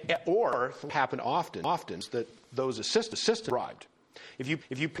way, or it happened often that those assistants bribed. If you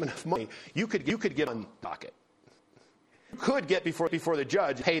pay enough money, you could get on docket. You could get before the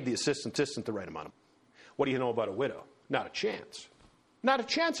judge paid the assistant the right amount of money. What do you know about a widow? Not a chance. Not a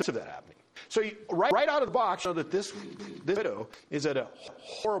chance of that happening. So right out of the box, you know that this widow is at a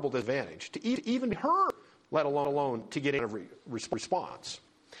horrible disadvantage to even her, let alone to get a response.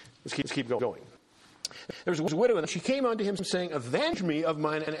 Let's keep going. There was a widow, and she came unto him saying, "Avenge me of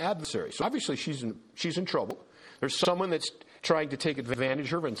mine adversary." So obviously she's in trouble. There's someone that's trying to take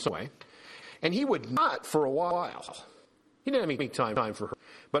advantage of her in some way. And he would not for a while. He didn't have any time for her.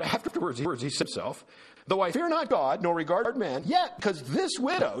 But afterwards he said himself, "Though I fear not God, nor regard man, yet because this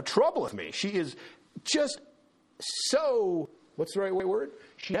widow troubleth me." She is just so, what's the right word?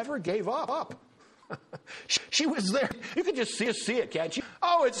 She never gave up. She was there. You can just see it, can't you?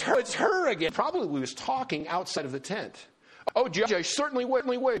 Oh, it's her again. Probably was talking outside of the tent. "Oh, Judge, I certainly would."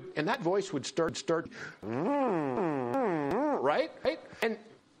 And that voice would start, right?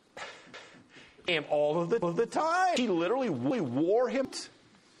 And all of the time. She literally wore him.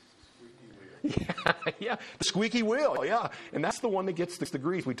 Yeah, the squeaky wheel, yeah. And that's the one that gets the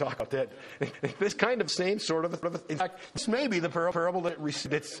grease. We talk about that. This kind of same sort of, in fact, this may be the parable that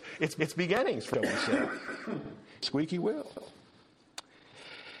its beginnings, shall we say. Squeaky wheel.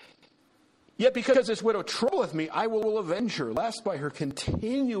 "Yet because this widow troubleth me, I will avenge her, lest by her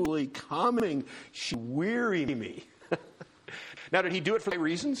continually coming she weary me." Now, did he do it for the right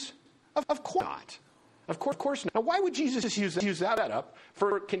reasons? Of course not. Of course not. Now, why would Jesus use that up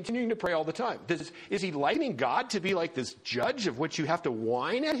for continuing to pray all the time? Is he lightening God to be like this judge of which you have to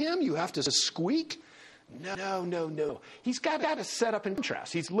whine at him? You have to squeak? No. He's got to set up in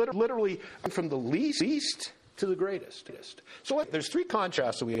contrast. He's literally from the least to the greatest. So there's three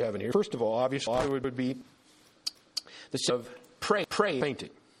contrasts that we have in here. First of all, obviously, it would be the of praying, fainting.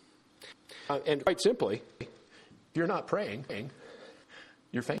 And quite simply, if you're not praying,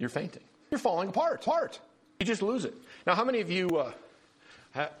 you're fainting. You're falling apart. You just lose it. Now, how many of you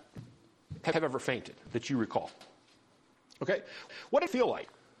have ever fainted that you recall? Okay. What did it feel like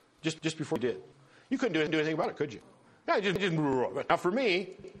just before you did? You couldn't do anything about it, could you? Yeah, just now, for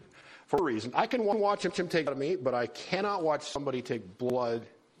me, for a reason, I can watch him take out of me, but I cannot watch somebody take blood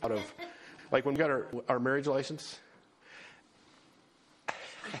out of, like when we got our marriage license.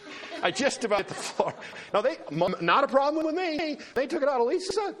 I just about hit the floor. Now, not a problem with me. They took it out of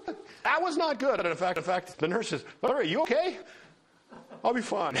Lisa. That was not good. And in fact, the nurse says, "Are you okay?" "I'll be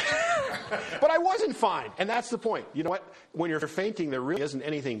fine." But I wasn't fine. And that's the point. You know what? When you're fainting, there really isn't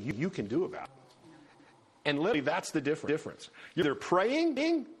anything you can do about it. And literally, that's the difference. You're either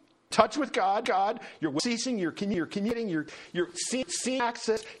praying, touch with God, you're ceasing, you're committing, you're seeing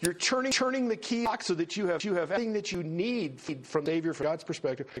access, you're turning the key lock so that you have everything that you need from Savior, from God's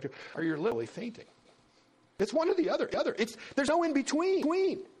perspective, or you're literally fainting. It's one or the other. There's no in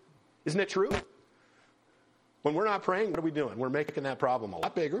between. Isn't it true? When we're not praying, what are we doing? We're making that problem a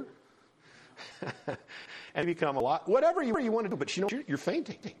lot bigger and become a lot, whatever you want to do, but you're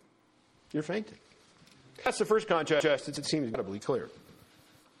fainting. You're fainting. That's the first contrast. It seems incredibly clear.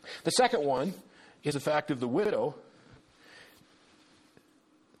 The second one is the fact of the widow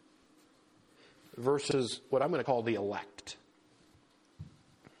versus what I'm going to call the elect.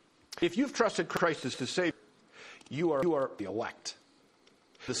 If you've trusted Christ as the Savior, you are the elect,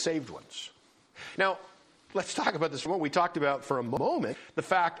 the saved ones. Now, let's talk about this. What we talked about for a moment, the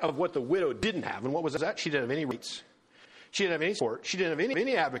fact of what the widow didn't have. And what was that? She didn't have any rights. She didn't have any support. She didn't have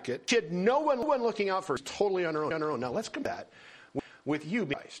any advocate. She had no one looking out for her, totally on her own. Now, let's come back with you,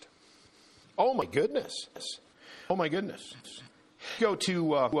 Christ. Oh, my goodness. Go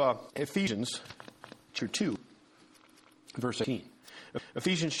to Ephesians chapter 2, verse 18.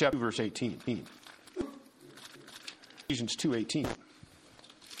 Ephesians chapter 2, verse 18. Ephesians 2:18.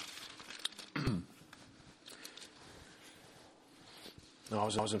 No, I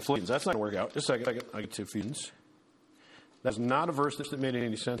was in Philippians. That's not going to work out. Just a second. I get to Ephesians. That's not a verse that made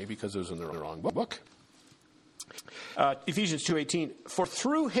any sense because it was in the wrong book. Ephesians 2:18. For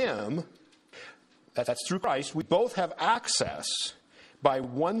through him, that's through Christ, we both have access by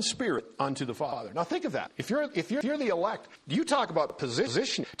one Spirit unto the Father. Now think of that. If you're the elect, you talk about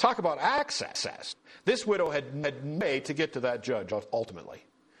position, talk about access. This widow had made to get to that judge ultimately.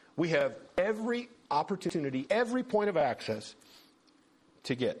 We have every opportunity, every point of access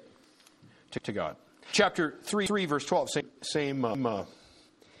to get to God. Chapter 3 verse 12, same book,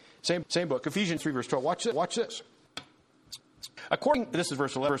 Ephesians 3 verse 12. Watch this. According, this is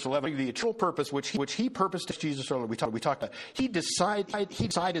verse 11, the eternal purpose which he purposed to Jesus earlier, we talked about. He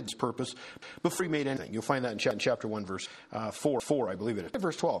decided this purpose before he made anything. You'll find that in chapter 1, verse 4, I believe it is.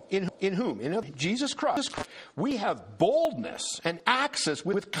 Verse 12. In whom? In Jesus Christ. We have boldness and access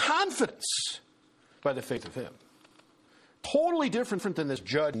with confidence by the faith of him. Totally different than this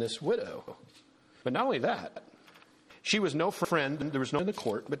judge and this widow. But not only that, she was no friend, there was no in the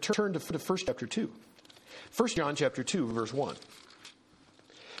court, but turn to 1 chapter 2. 1 John chapter 2, verse 1.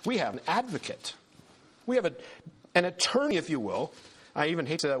 We have an advocate. We have an attorney, if you will. I even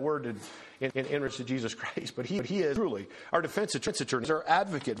hate to say that word in reference to Jesus Christ, but he is truly our defense attorney, our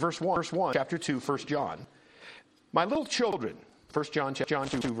advocate. Verse 1, chapter 2, 1 John. My little children, 1 John 2,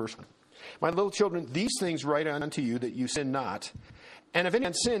 verse 1. My little children, these things write unto you that you sin not. And if any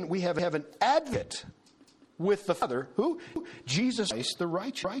man sin, we have an advocate with the Father. Who? Jesus Christ, the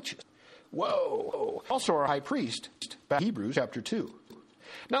righteous. Whoa. Also our high priest, back in Hebrews chapter 2.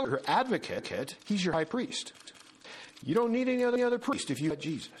 Now, her advocate, he's your high priest. You don't need any other priest if you have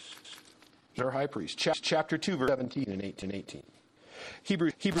Jesus. He's our high priest. Chapter 2, verse 17 and 18.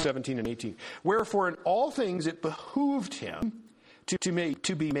 Hebrews 17 and 18. Wherefore in all things it behooved him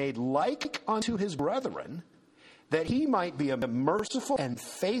to be made like unto his brethren, that he might be a merciful and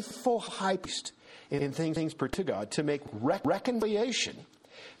faithful high priest in things to God, to make reconciliation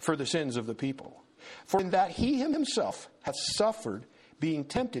for the sins of the people. For in that he himself hath suffered, being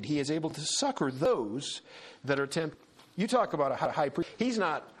tempted, he is able to succor those that are tempted. You talk about a high priest. He's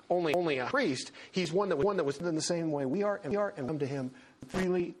not only a priest. He's one that was in the same way we are, and come to him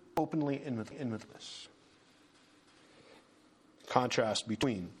freely, openly, and with contrast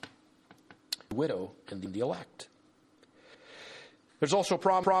between the widow and the elect. There's also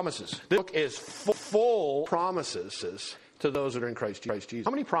promises. This book is full promises to those that are in Christ Jesus.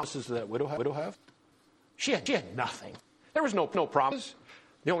 How many promises did that widow have? She had nothing. There was no promise.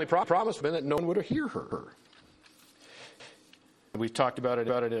 The only promise had been that no one would hear her. We've talked about it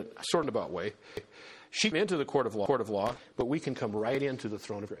in a sort of about way. She came into the court of law, but we can come right into the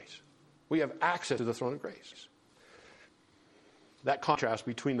throne of grace. We have access to the throne of grace. That contrast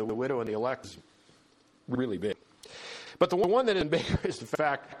between the widow and the elect is really big. But the one that is bigger is the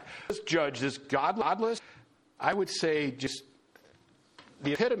fact this judge, this godless, I would say just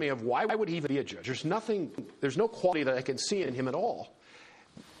the epitome of why would he even be a judge? There's no quality that I can see in him at all.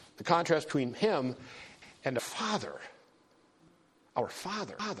 The contrast between him and the Father, our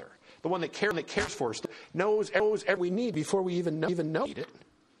Father, the one that cares for us, knows everything we need before we even know it.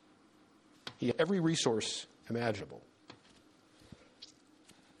 He has every resource imaginable.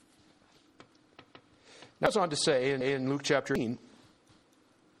 Now it's on to say in Luke chapter 18,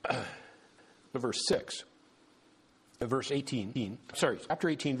 verse 6. Verse 18, chapter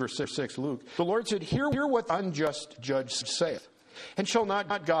 18, verse 6, Luke. The Lord said, Hear what the unjust judge saith. And shall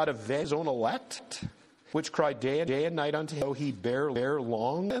not God avenge his own elect, which cry day and night unto him, though he bear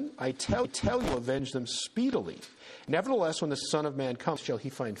long them? I tell you, avenge them speedily. Nevertheless, when the Son of Man comes, shall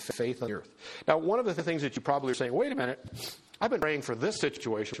he find faith on the earth. Now, one of the things that you probably are saying, wait a minute, I've been praying for this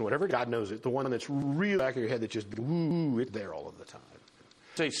situation, whatever God knows it, the one that's really back of your head that just, it's there all of the time.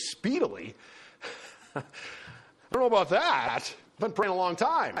 Say, speedily? I don't know about that. I've been praying a long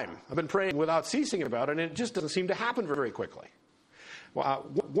time. I've been praying without ceasing about it, and it just doesn't seem to happen very quickly. Well,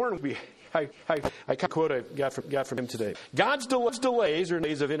 Warren would be, I quote I got from him today. God's delays are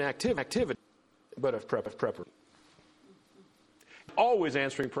days of inactivity, but of preparation. Always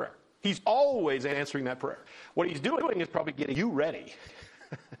answering prayer. He's always answering that prayer. What he's doing is probably getting you ready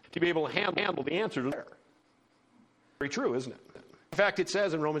to be able to handle the answer to prayer. Very true, isn't it? In fact, it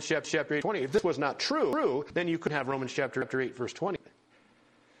says in Romans chapter 8, 20, if this was not true, then you could have Romans chapter 8, verse 20.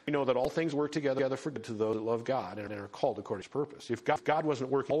 We know that all things work together for good to those that love God and are called according to his purpose. If God wasn't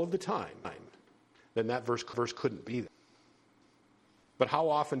working all of the time, then that verse couldn't be there. But how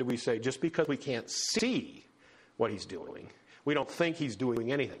often do we say, just because we can't see what he's doing, we don't think he's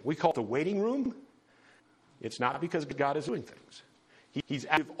doing anything? We call it the waiting room. It's not because God is doing things. He's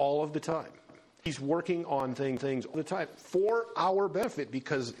active all of the time. He's working on things all the time for our benefit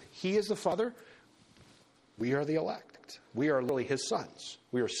because he is the Father. We are the elect. We are literally his sons.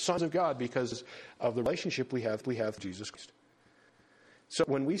 We are sons of God because of the relationship we have with Jesus Christ. So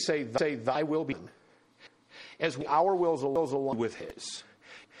when we say thy will be done, as our wills along with his.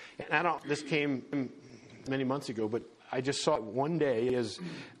 And this came many months ago, but I just saw it one day as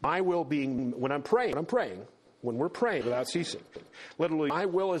my will being, when I'm praying, when we're praying without ceasing, literally my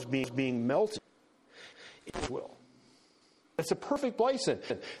will is being melted in his will. It's a perfect blessing.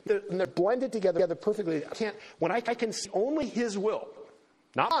 They're blended together perfectly. When I can see only his will,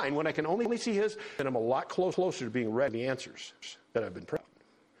 Not mine, when I can only see his, and I'm a lot closer to being ready the answers that I've been praying.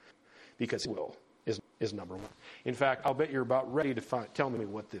 Because his will is number one. In fact, I'll bet you're about ready to tell me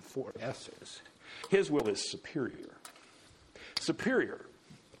what the 4S is. His will is superior. Superior.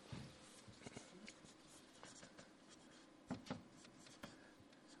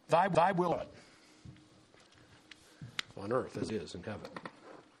 Thy will on earth as it is in heaven.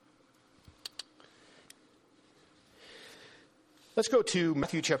 Let's go to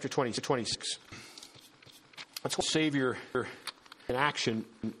Matthew chapter 26. Let's go Savior in action.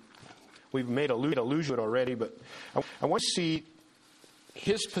 We've made allusion to it already, but I want to see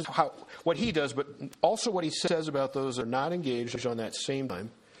what he does, but also what he says about those that are not engaged on that same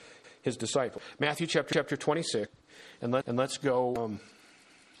time, his disciples. Matthew chapter 26, and let's go.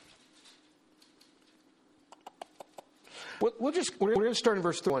 We're going to start in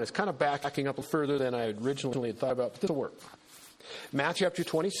verse 31. It's kind of backing up further than I originally had thought about, but this will work. Matthew chapter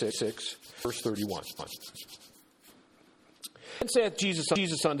 26, verse 31. And saith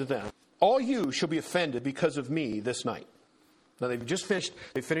Jesus unto them, all you shall be offended because of me this night. Now they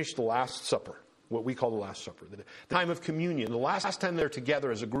finished the Last Supper, what we call the Last Supper, the time of communion, the last time they're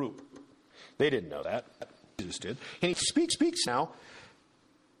together as a group. They didn't know that. Jesus did. And he speaks now.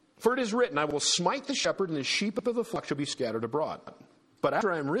 For it is written, I will smite the shepherd, and the sheep of the flock shall be scattered abroad. But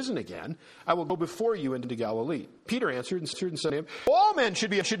after I am risen again, I will go before you into Galilee. Peter answered and said to him, all men should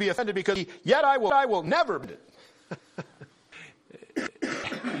be offended because yet I will never be offended.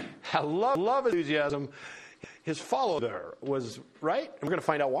 I love enthusiasm. His follower was right. And we're going to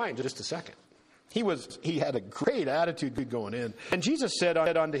find out why in just a second. He had a great attitude going in. And Jesus said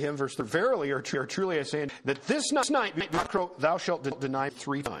unto him, verse 3, verily or truly I say, that this night thou shalt deny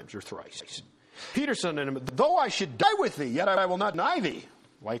 3 times or thrice. Peter said unto him, though I should die with thee, yet I will not deny thee.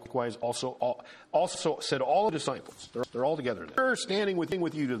 Likewise also said all the disciples. They're all together there. They're standing with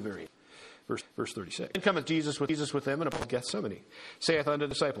you to the very end. Verse 36. And cometh Jesus with them, and upon Gethsemane saith unto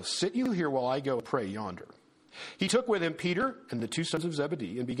the disciples, sit you here while I go pray yonder. He took with him Peter and the 2 sons of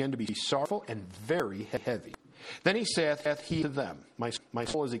Zebedee, and began to be sorrowful and very heavy. Then he saith he to them, my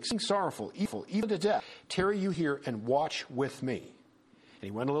soul is exceeding sorrowful, even to death. Tarry you here and watch with me. And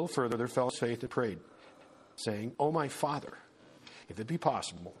he went a little further, there fell his faith and prayed, saying, O my Father, if it be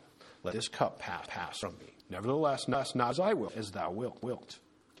possible, let this cup pass from me. Nevertheless, not as I will, as thou wilt.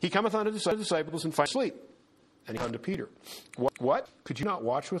 He cometh unto the disciples and findeth sleep. And he said unto Peter, What? Could you not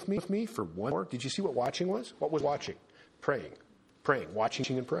watch with me for 1 hour? Did you see what watching was? What was watching? Praying,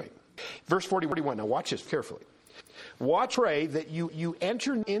 watching and praying. Verse 41. Now watch this carefully. Watch, pray that you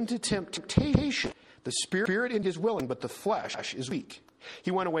enter into temptation. The spirit is willing, but the flesh is weak.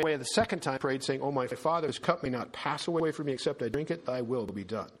 He went away the second time, prayed, saying, O my Father, this cup may not pass away from me except I drink it. Thy will be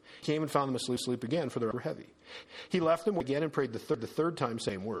done. He came and found them asleep again, for they were heavy. He left them again and prayed the third time,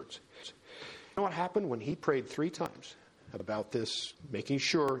 same words. You know what happened when he prayed 3 times about this, making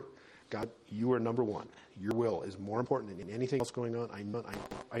sure, God, you are number one. Your will is more important than anything else going on.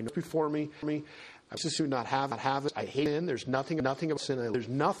 I know before me. I just do not have it. I hate sin. There's nothing about sin. There's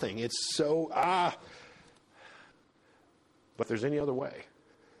nothing. It's so, But if there's any other way,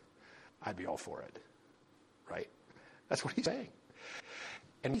 I'd be all for it. Right? That's what he's saying.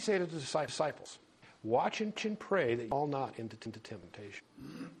 And he said to the disciples, watch and pray that you fall not into temptation.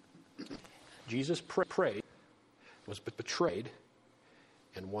 Jesus prayed, was betrayed,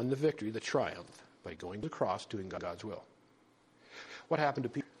 and won the victory, the triumph, by going to the cross, doing God's will. What happened to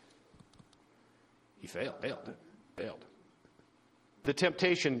Peter? He failed. The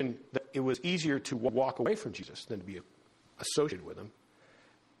temptation, it was easier to walk away from Jesus than to be associated with him.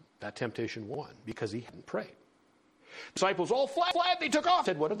 That temptation won because he hadn't prayed. Disciples all fled. They took off.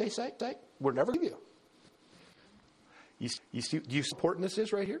 Said, what did they say? We'll never leave you. You see, do you see how important this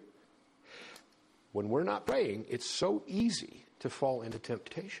is right here? When we're not praying, it's so easy to fall into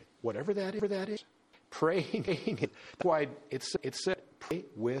temptation. Whatever that is. Praying. That's why it's said, pray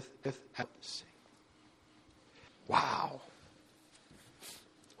without ceasing. Wow.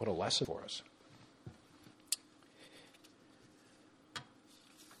 What a lesson for us.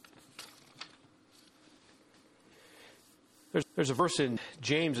 There's a verse in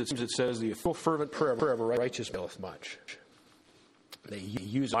James that says, the full fervent prayer of a righteous availeth much. They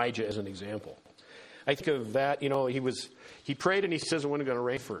use Elijah as an example. I think of that, he prayed and he says it wasn't going to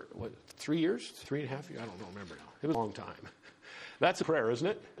rain for, 3 years? 3.5 years? I don't remember now. It was a long time. That's a prayer, isn't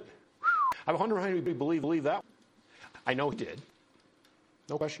it? I wonder how many believe that. I know he did.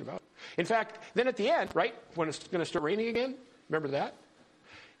 No question about it. In fact, then at the end, right, when it's going to start raining again, remember that?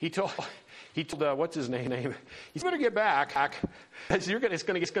 He told what's his name? He better get back. It's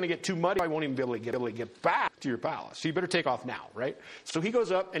going to get too muddy. I won't even be able to get back to your palace. So you better take off now, right? So he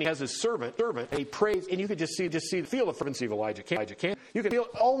goes up and he has his servant, and he prays, and you could feel the fervency of Elijah. You can feel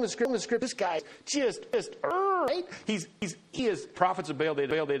all in the script. This guy right? He is prophets of Baal. They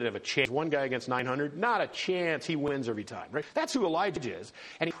didn't have a chance. One guy against 900, not a chance. He wins every time, right? That's who Elijah is.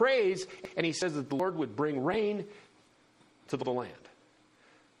 And he prays, and he says that the Lord would bring rain to the land.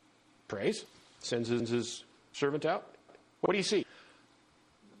 Prays, sends his servant out. What do you see?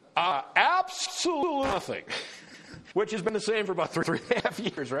 Absolutely nothing. Which has been the same for about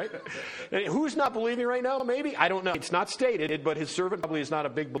 3.5 years, right? And who's not believing right now? Maybe. I don't know. It's not stated, but his servant probably is not a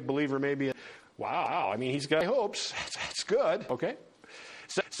big believer. Maybe. Wow. I mean, he's got hopes. That's good. Okay.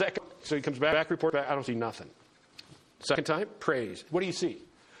 Second, so he comes back, report back. I don't see nothing. Second time, praise. What do you see?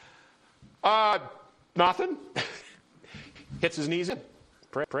 Nothing. Hits his knees in.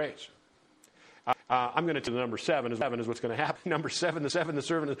 Praise. I'm going to the number 7 is what's going to happen. Number 7, the servant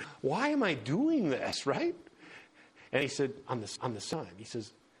is, why am I doing this, right? And he said, on the sun, he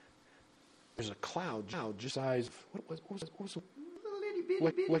says, there's a cloud just size, what was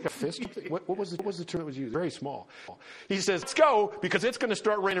like a fist? What was the term that was used? Very small. He says, let's go, because it's going to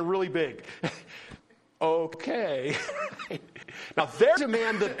start raining really big. Okay. Now, there's a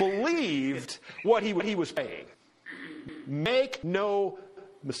man that believed what he was saying. Make no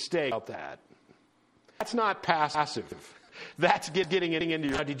mistake about that. That's not passive. That's getting into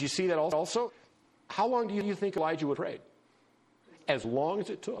your... Now, did you see that also? How long do you think Elijah would pray? As long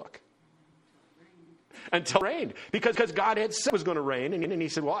as it took. Until it rained. Because God had said it was going to rain. And he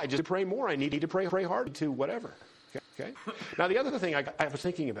said, well, I just pray more. I need to pray hard to whatever. Okay? Now, the other thing I was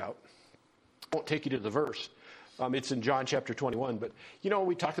thinking about, I won't take you to the verse. It's in John chapter 21. But,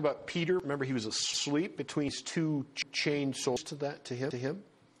 we talked about Peter. Remember, he was asleep between his two chained souls to him.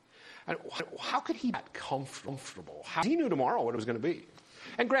 And how could he be that comfortable? He knew tomorrow what it was going to be.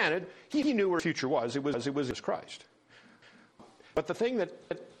 And granted, he knew where the future was. It was Christ. But the thing that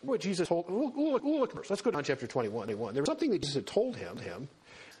what Jesus told, we'll look first. Let's go to John chapter 21. There was something that Jesus had told him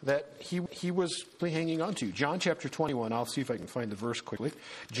that he was hanging on to. John chapter 21. I'll see if I can find the verse quickly.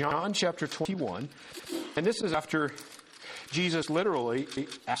 John chapter 21. And this is after Jesus literally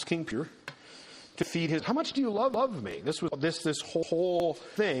asking Peter to feed his... How much do you love me? This was this whole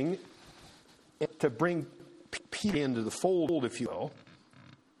thing to bring Peter into the fold, if you will.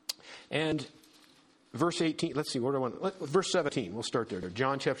 And verse 18, let's see, where do I want... Verse 17, we'll start there.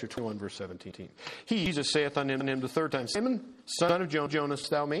 John chapter 21, verse 17. He, Jesus, saith unto him the third time, Simon, son of Jonas,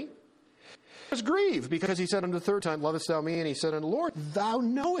 thou me? He was grieved, because he said unto the third time, lovest thou me? And he said unto the Lord, thou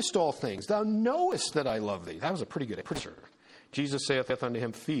knowest all things. Thou knowest that I love thee. That was a pretty good answer. Jesus saith unto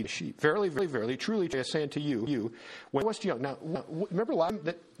him, feed sheep. Verily, verily, truly, I say unto you, when wast young. Now, remember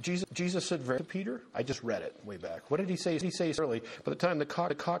that Jesus said to Peter? I just read it way back. What did he say? He says early, by the time the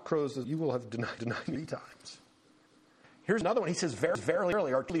cock crows, you will have denied me 3 times. Here's another one. He says, verily,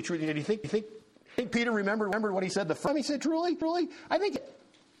 verily, or truly, truly. Did you think Peter remembered what he said the first time he said truly? Truly? I think...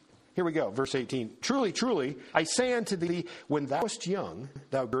 Here we go, verse 18. Truly, truly, I say unto thee, when thou wast young,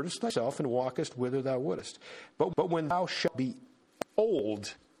 thou girdest thyself and walkest whither thou wouldest. But when thou shalt be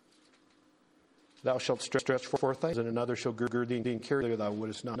old, thou shalt stretch forth thy hands, and another shall gird thee and carry thee, thou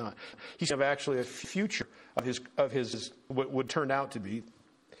wouldest not. He said actually a future of his what would turn out to be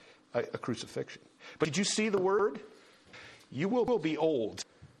a crucifixion. But did you see the word? You will be old.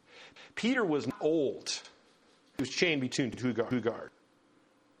 Peter was not old. He was chained between two guards.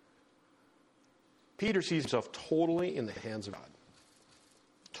 Peter sees himself totally in the hands of God.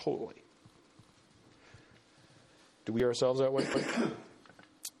 Totally. Do we ourselves that way?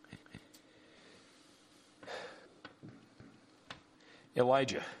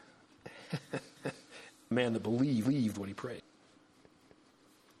 Elijah. A man that believed what he prayed.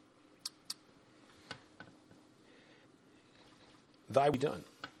 Thy be done.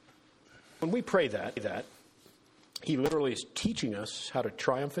 When we pray that, he literally is teaching us how to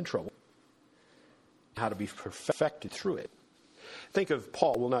triumph in trouble. How to be perfected through it. Think of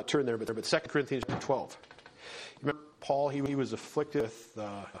Paul. We'll not turn there, but 2 Corinthians 12. Remember Paul? He was afflicted with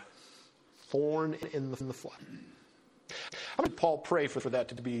thorn in the flesh. How did Paul pray for that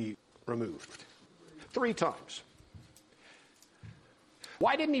to be removed? 3 times.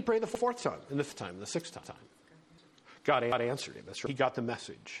 Why didn't he pray the 4th time, and the 5th time, and the 6th time? God answered him. That's right. He got the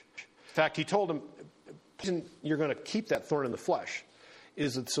message. In fact, he told him, the reason you're going to keep that thorn in the flesh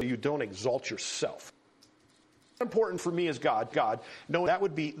is it so you don't exalt yourself. Important for me as God, no, that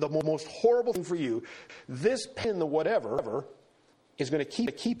would be the most horrible thing for you. This pain, the whatever, is going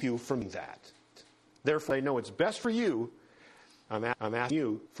to keep you from that. Therefore, I know it's best for you I'm asking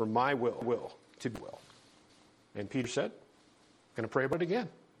you for my will to be will. And Peter said, I'm going to pray about it again.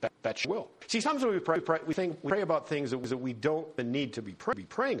 That's your will. See, sometimes we pray about things that we don't need to be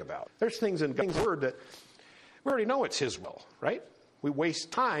praying about. There's things in God's word that we already know it's his will, right? We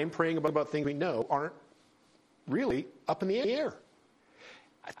waste time praying about things we know aren't really up in the air.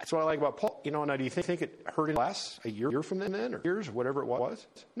 That's what I like about Paul. Now do you think it hurt him less a year from then or years or whatever it was?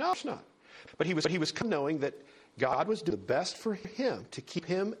 No, it's not. But he was knowing that God was doing the best for him to keep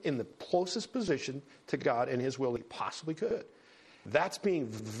him in the closest position to God and his will he possibly could. That's being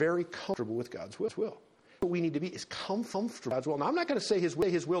very comfortable with God's will. What we need to be is comfortable with God's will. Now, I'm not going to say his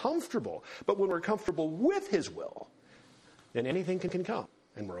will comfortable, but when we're comfortable with his will, then anything can come,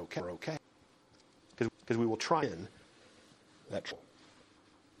 and we're okay. We're okay. Because we will try in that trouble.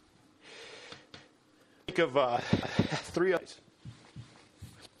 Think of 3 others.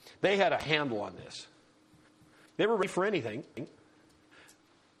 They had a handle on this. They were ready for anything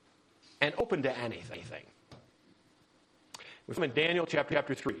and open to anything. We're in Daniel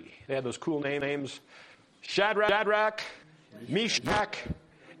chapter 3. They had those cool names. Shadrach, Meshach,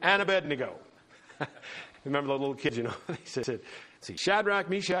 and Abednego. Remember the little kids, They said, see, Shadrach,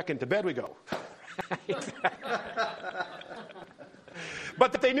 Meshach, and to bed we go.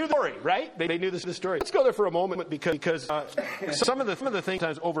 But they knew the story, right? They knew the story. Let's go there for a moment because some of the things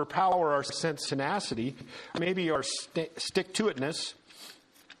sometimes overpower our sense of tenacity, maybe our stick-to-itness,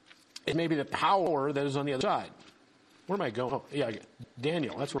 and maybe the power that is on the other side. Where am I going? Oh, yeah,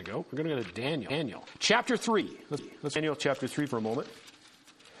 Daniel. That's where I go. We're going to go to Daniel. Chapter 3. Let's Daniel chapter 3 for a moment.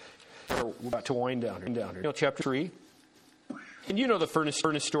 We're about to wind down here. Daniel chapter 3. And you know the furnace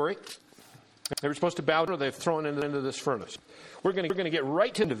story. They were supposed to bow down, or they've thrown into this furnace. We're going to get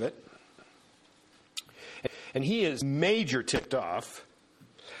right into it. And he is major ticked off.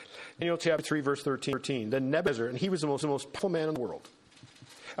 Daniel chapter 3, verse 13. Then Nebuchadnezzar, and he was the most powerful man in the world.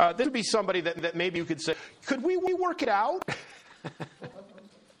 This would be somebody that maybe you could say, could we work it out?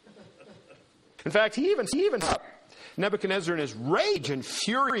 In fact, he even Nebuchadnezzar in his rage and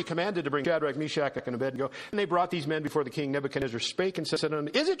fury commanded to bring Shadrach, Meshach, and Abednego. And they brought these men before the king. Nebuchadnezzar spake and said unto them,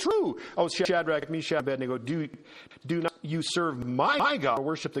 is it true, O Shadrach, Meshach, and Abednego, do not you serve my God or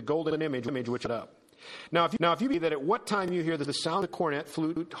worship the golden image which it up? Now, if you believe that at what time you hear the sound of cornet,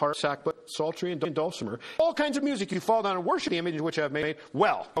 flute, harp, sackbut, psaltery, and dulcimer, all kinds of music, you fall down and worship the image which I have made,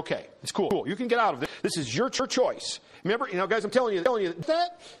 well, okay, it's cool. You can get out of this. This is your choice. Remember, guys, I'm telling you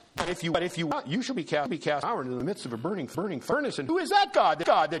that. But if you want, you shall be cast out into the midst of a burning furnace. And who is that God? The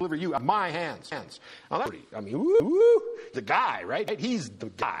God that deliver you out of my hands. Now that's pretty, the guy, right? He's the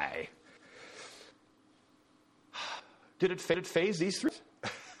guy. Did it faze these three?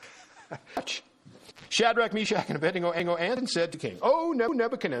 Shadrach, Meshach, and Abednego and said to king, O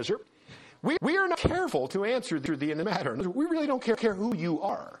Nebuchadnezzar, we are not careful to answer thee in the matter. We really don't care who you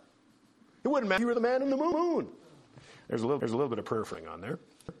are. It wouldn't matter if you were the man in the moon. There's a little bit of perforing on there.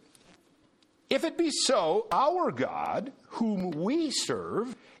 If it be so, our God, whom we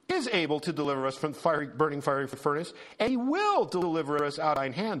serve, is able to deliver us from burning fiery furnace, and he will deliver us out of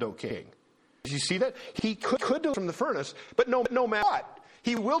thine hand, O king. Did you see that? He could deliver from the furnace, but no matter what,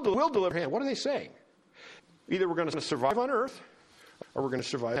 he will deliver hand. What are they saying? Either we're going to survive on earth, or we're going to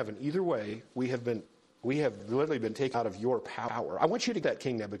survive in heaven. Either way, we have literally been taken out of your power. I want you to get that,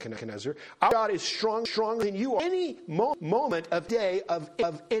 King Nebuchadnezzar. Our God is stronger than you are. Any moment of day of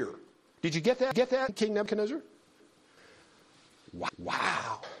air. Did you get that? Get that, King Nebuchadnezzar?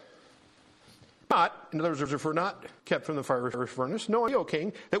 Wow. In other words, if we're not kept from the fiery furnace, know, O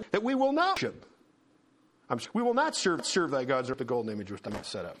king, that we will not worship. We will not serve thy gods or the golden image which thou hast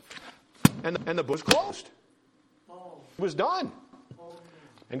set up. And the book was closed. It was done.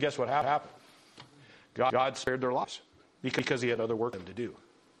 And guess what happened? God spared their lives because he had other work for them to do.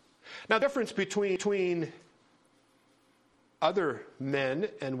 Now, the difference between other men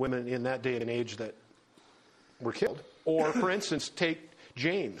and women in that day and age that were killed, or, for instance, take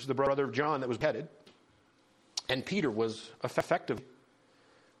James, the brother of John that was beheaded, and Peter was effectively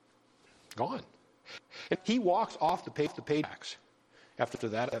gone. And he walks off the paychecks after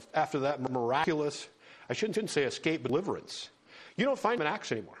that miraculous, I shouldn't say escape, but deliverance. You don't find him in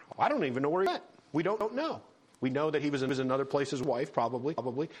Acts anymore. I don't even know where he went. We don't know. We know that he was in another place, his wife, probably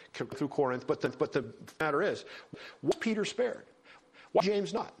through Corinth. But the matter is, what Peter spared? Why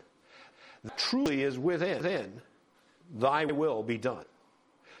James not? That truly is within, thy will be done.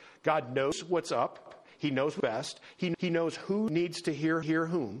 God knows what's up. He knows best. He knows who needs to hear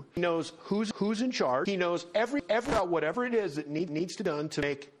whom. He knows who's in charge. He knows every whatever it is that needs to be done to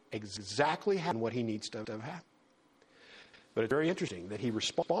make exactly happen what he needs to have happen. But it's very interesting that he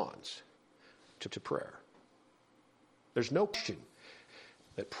responds to prayer. There's no question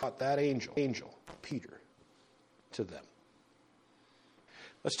that brought that angel, Peter, to them.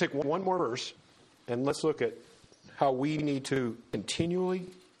 Let's take one more verse and let's look at how we need to continually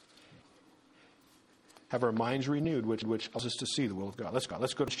have our minds renewed, which allows us to see the will of God. Let's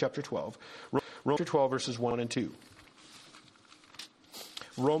go to chapter 12. Romans 12, verses 1 and 2.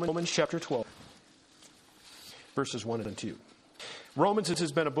 Romans chapter 12, verses 1 and 2. Romans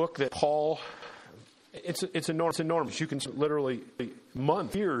has been a book that Paul, it's enormous. You can literally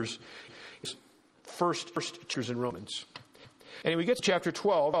years, first chapters in Romans. And we get to chapter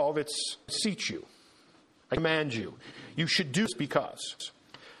 12, it's beseech you. I command you. You should do this because.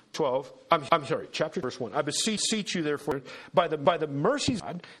 Chapter verse 1. I beseech you, therefore, by the mercies of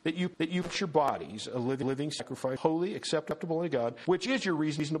God, that you put your bodies a living sacrifice, holy, acceptable unto God, which is your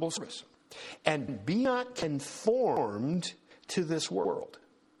reasonable service. And be not conformed to this world,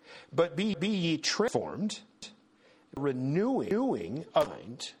 but be ye transformed, renewing of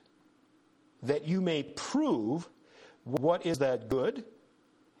mind, that you may prove what is that good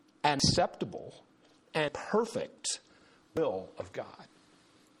and acceptable and perfect will of God.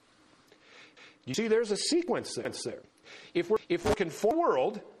 You see, there's a sequence there. If we're conformed to the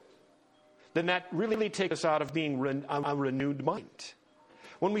world, then that really takes us out of being a renewed mind.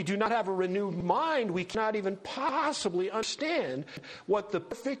 When we do not have a renewed mind, we cannot even possibly understand what the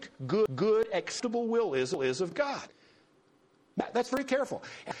perfect, good, acceptable will is of God. That's very careful.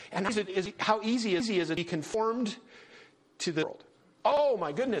 And how easy is it to be conformed to the world? Oh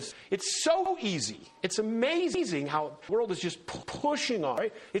my goodness, it's so easy. It's amazing how the world is just pushing on,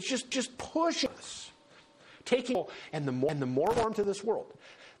 right? It's just pushing us. And the more formed to this world,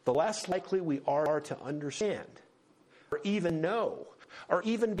 the less likely we are to understand or even know or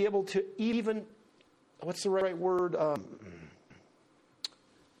even be able to what's the right word?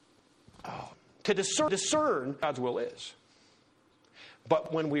 To discern God's will is.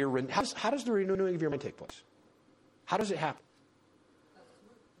 But when we are, how does the renewing of your mind take place? How does it happen?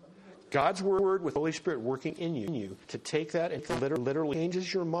 God's word with the Holy Spirit working in you to take that and literally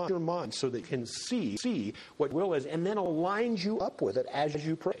changes your mind so that you can see what will is and then aligns you up with it as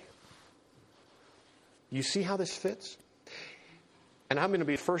you pray. You see how this fits? And I'm going to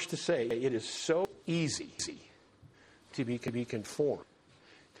be the first to say it is so easy to be conformed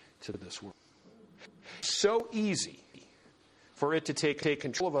to this world. So easy for it to take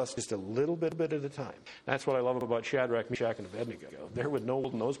control of us just a little bit at a time. That's what I love about Shadrach, Meshach, and Abednego. There was no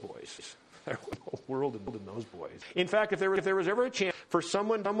world in those boys. There was no world in those boys. In fact, if there was ever a chance for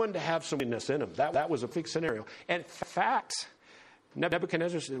someone to have some goodness in them, that was a big scenario. And in fact,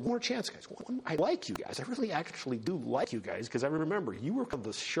 Nebuchadnezzar said, one more chance, guys. I like you guys. I really actually do like you guys because I remember you were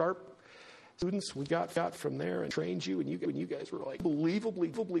the sharp students we got from there and trained you, and you guys were like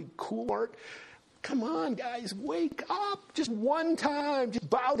unbelievably cool art. Come on, guys, wake up. Just one time. Just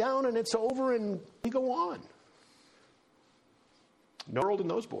bow down and it's over and we go on. No world in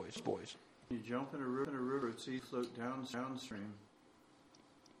those boys. You jump in a river, it's easy to float downstream.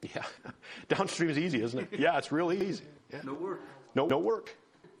 Yeah. Downstream is easy, isn't it? Yeah, it's really easy. Yeah. No work. No work.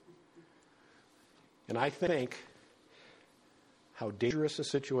 And I think how dangerous a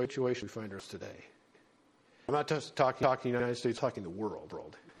situation we find ourselves today. I'm not just talking the United States, talking the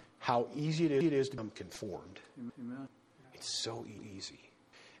world. How easy it is to become conformed. Amen. It's so easy.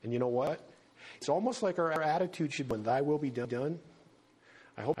 And you know what? It's almost like our attitude should be, when thy will be done.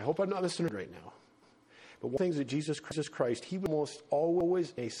 I hope I'm not listening right now. But one of the things that Jesus Christ, he was almost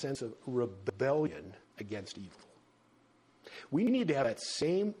always a sense of rebellion against evil. We need to have that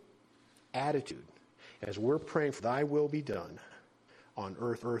same attitude as we're praying for thy will be done on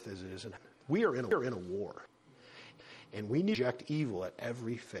earth as it is in heaven. We are in a war. And we need to reject evil at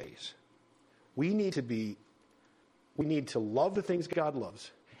every phase. We need to love the things God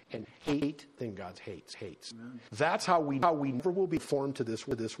loves and hate things God hates. Amen. That's how we never will be formed to this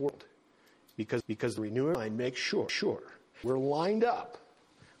world. Because the renewing mind makes sure we're lined up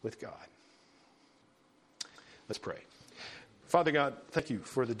with God. Let's pray. Father God, thank you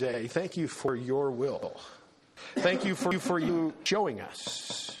for the day. Thank you for your will. Thank you for you showing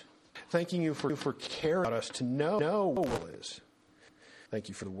us. Thanking you for caring about us to know what will is. Thank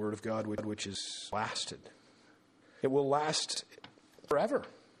you for the word of God which is lasted. It will last forever.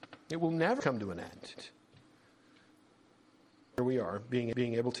 It will never come to an end. Here we are,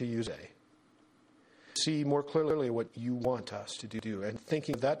 being able to use see more clearly what you want us to do. And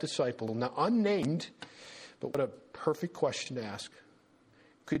thinking of that disciple, now unnamed, but what a perfect question to ask.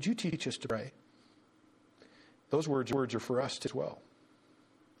 Could you teach us to pray? Those words are for us as well.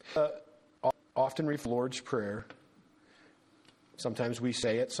 Often read the Lord's Prayer. Sometimes we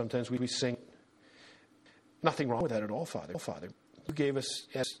say it, sometimes we sing it. Nothing wrong with that at all, Father. You gave us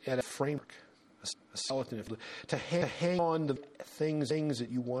a framework, a skeleton, to hang on to things that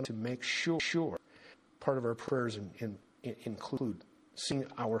you want to make sure. Part of our prayers include seeing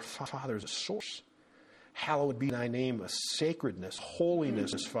our Father as a source. Hallowed be thy name, a sacredness,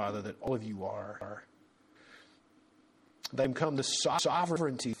 holiness, Father, that all of you are. Thy name come the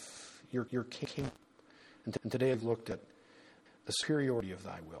sovereignty of your kingdom. And today I've looked at the superiority of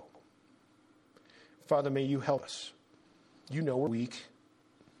thy will. Father, may you help us. You know we're weak.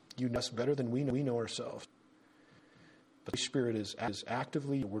 You know us better than we know ourselves. But the Spirit is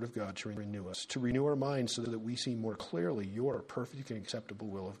actively the Word of God to renew us, to renew our minds so that we see more clearly your perfect and acceptable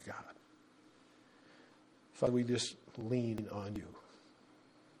will of God. Father, we just lean on you.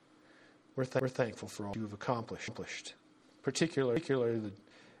 We're thankful for all you have accomplished, particularly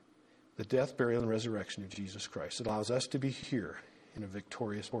the death, burial, and resurrection of Jesus Christ. It allows us to be here in a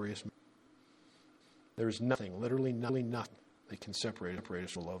victorious manner. There is nothing, literally nothing, that can separate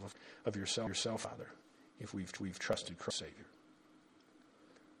us from the love of yourself, Father, if we've trusted Christ, Savior.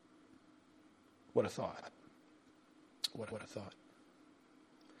 What a thought. What a thought.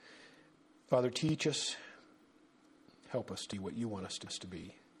 Father, teach us. Help us to be what you want us to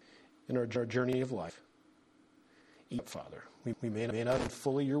be in our journey of life. Father, we may not have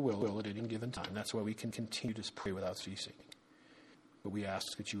fully your will at any given time. That's why we can continue to pray without ceasing. But we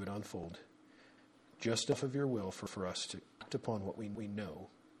ask that you would unfold just enough of your will for us to act upon what we know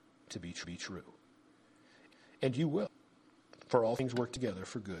to be true. And you will. For all things work together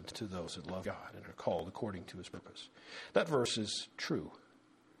for good to those that love God and are called according to his purpose. That verse is true.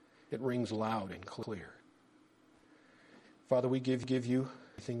 It rings loud and clear. Father, we give you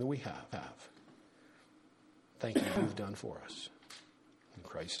everything that we have. Thank you for what you've done for us. In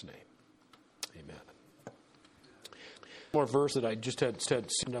Christ's name, amen. More verse that I just had said,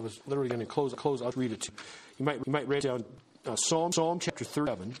 and I was literally going to close. I'll read it to you. You might write down Psalm chapter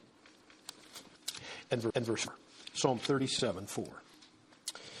 37 and verse 4. Psalm 37, 4.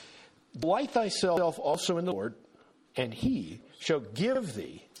 Delight thyself also in the Lord, and he shall give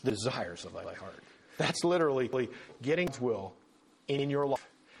thee the desires of thy heart. That's literally getting His will in your life,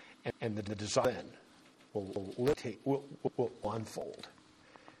 and the desire then will unfold.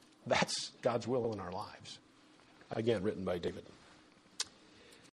 That's God's will in our lives. Again, written by David.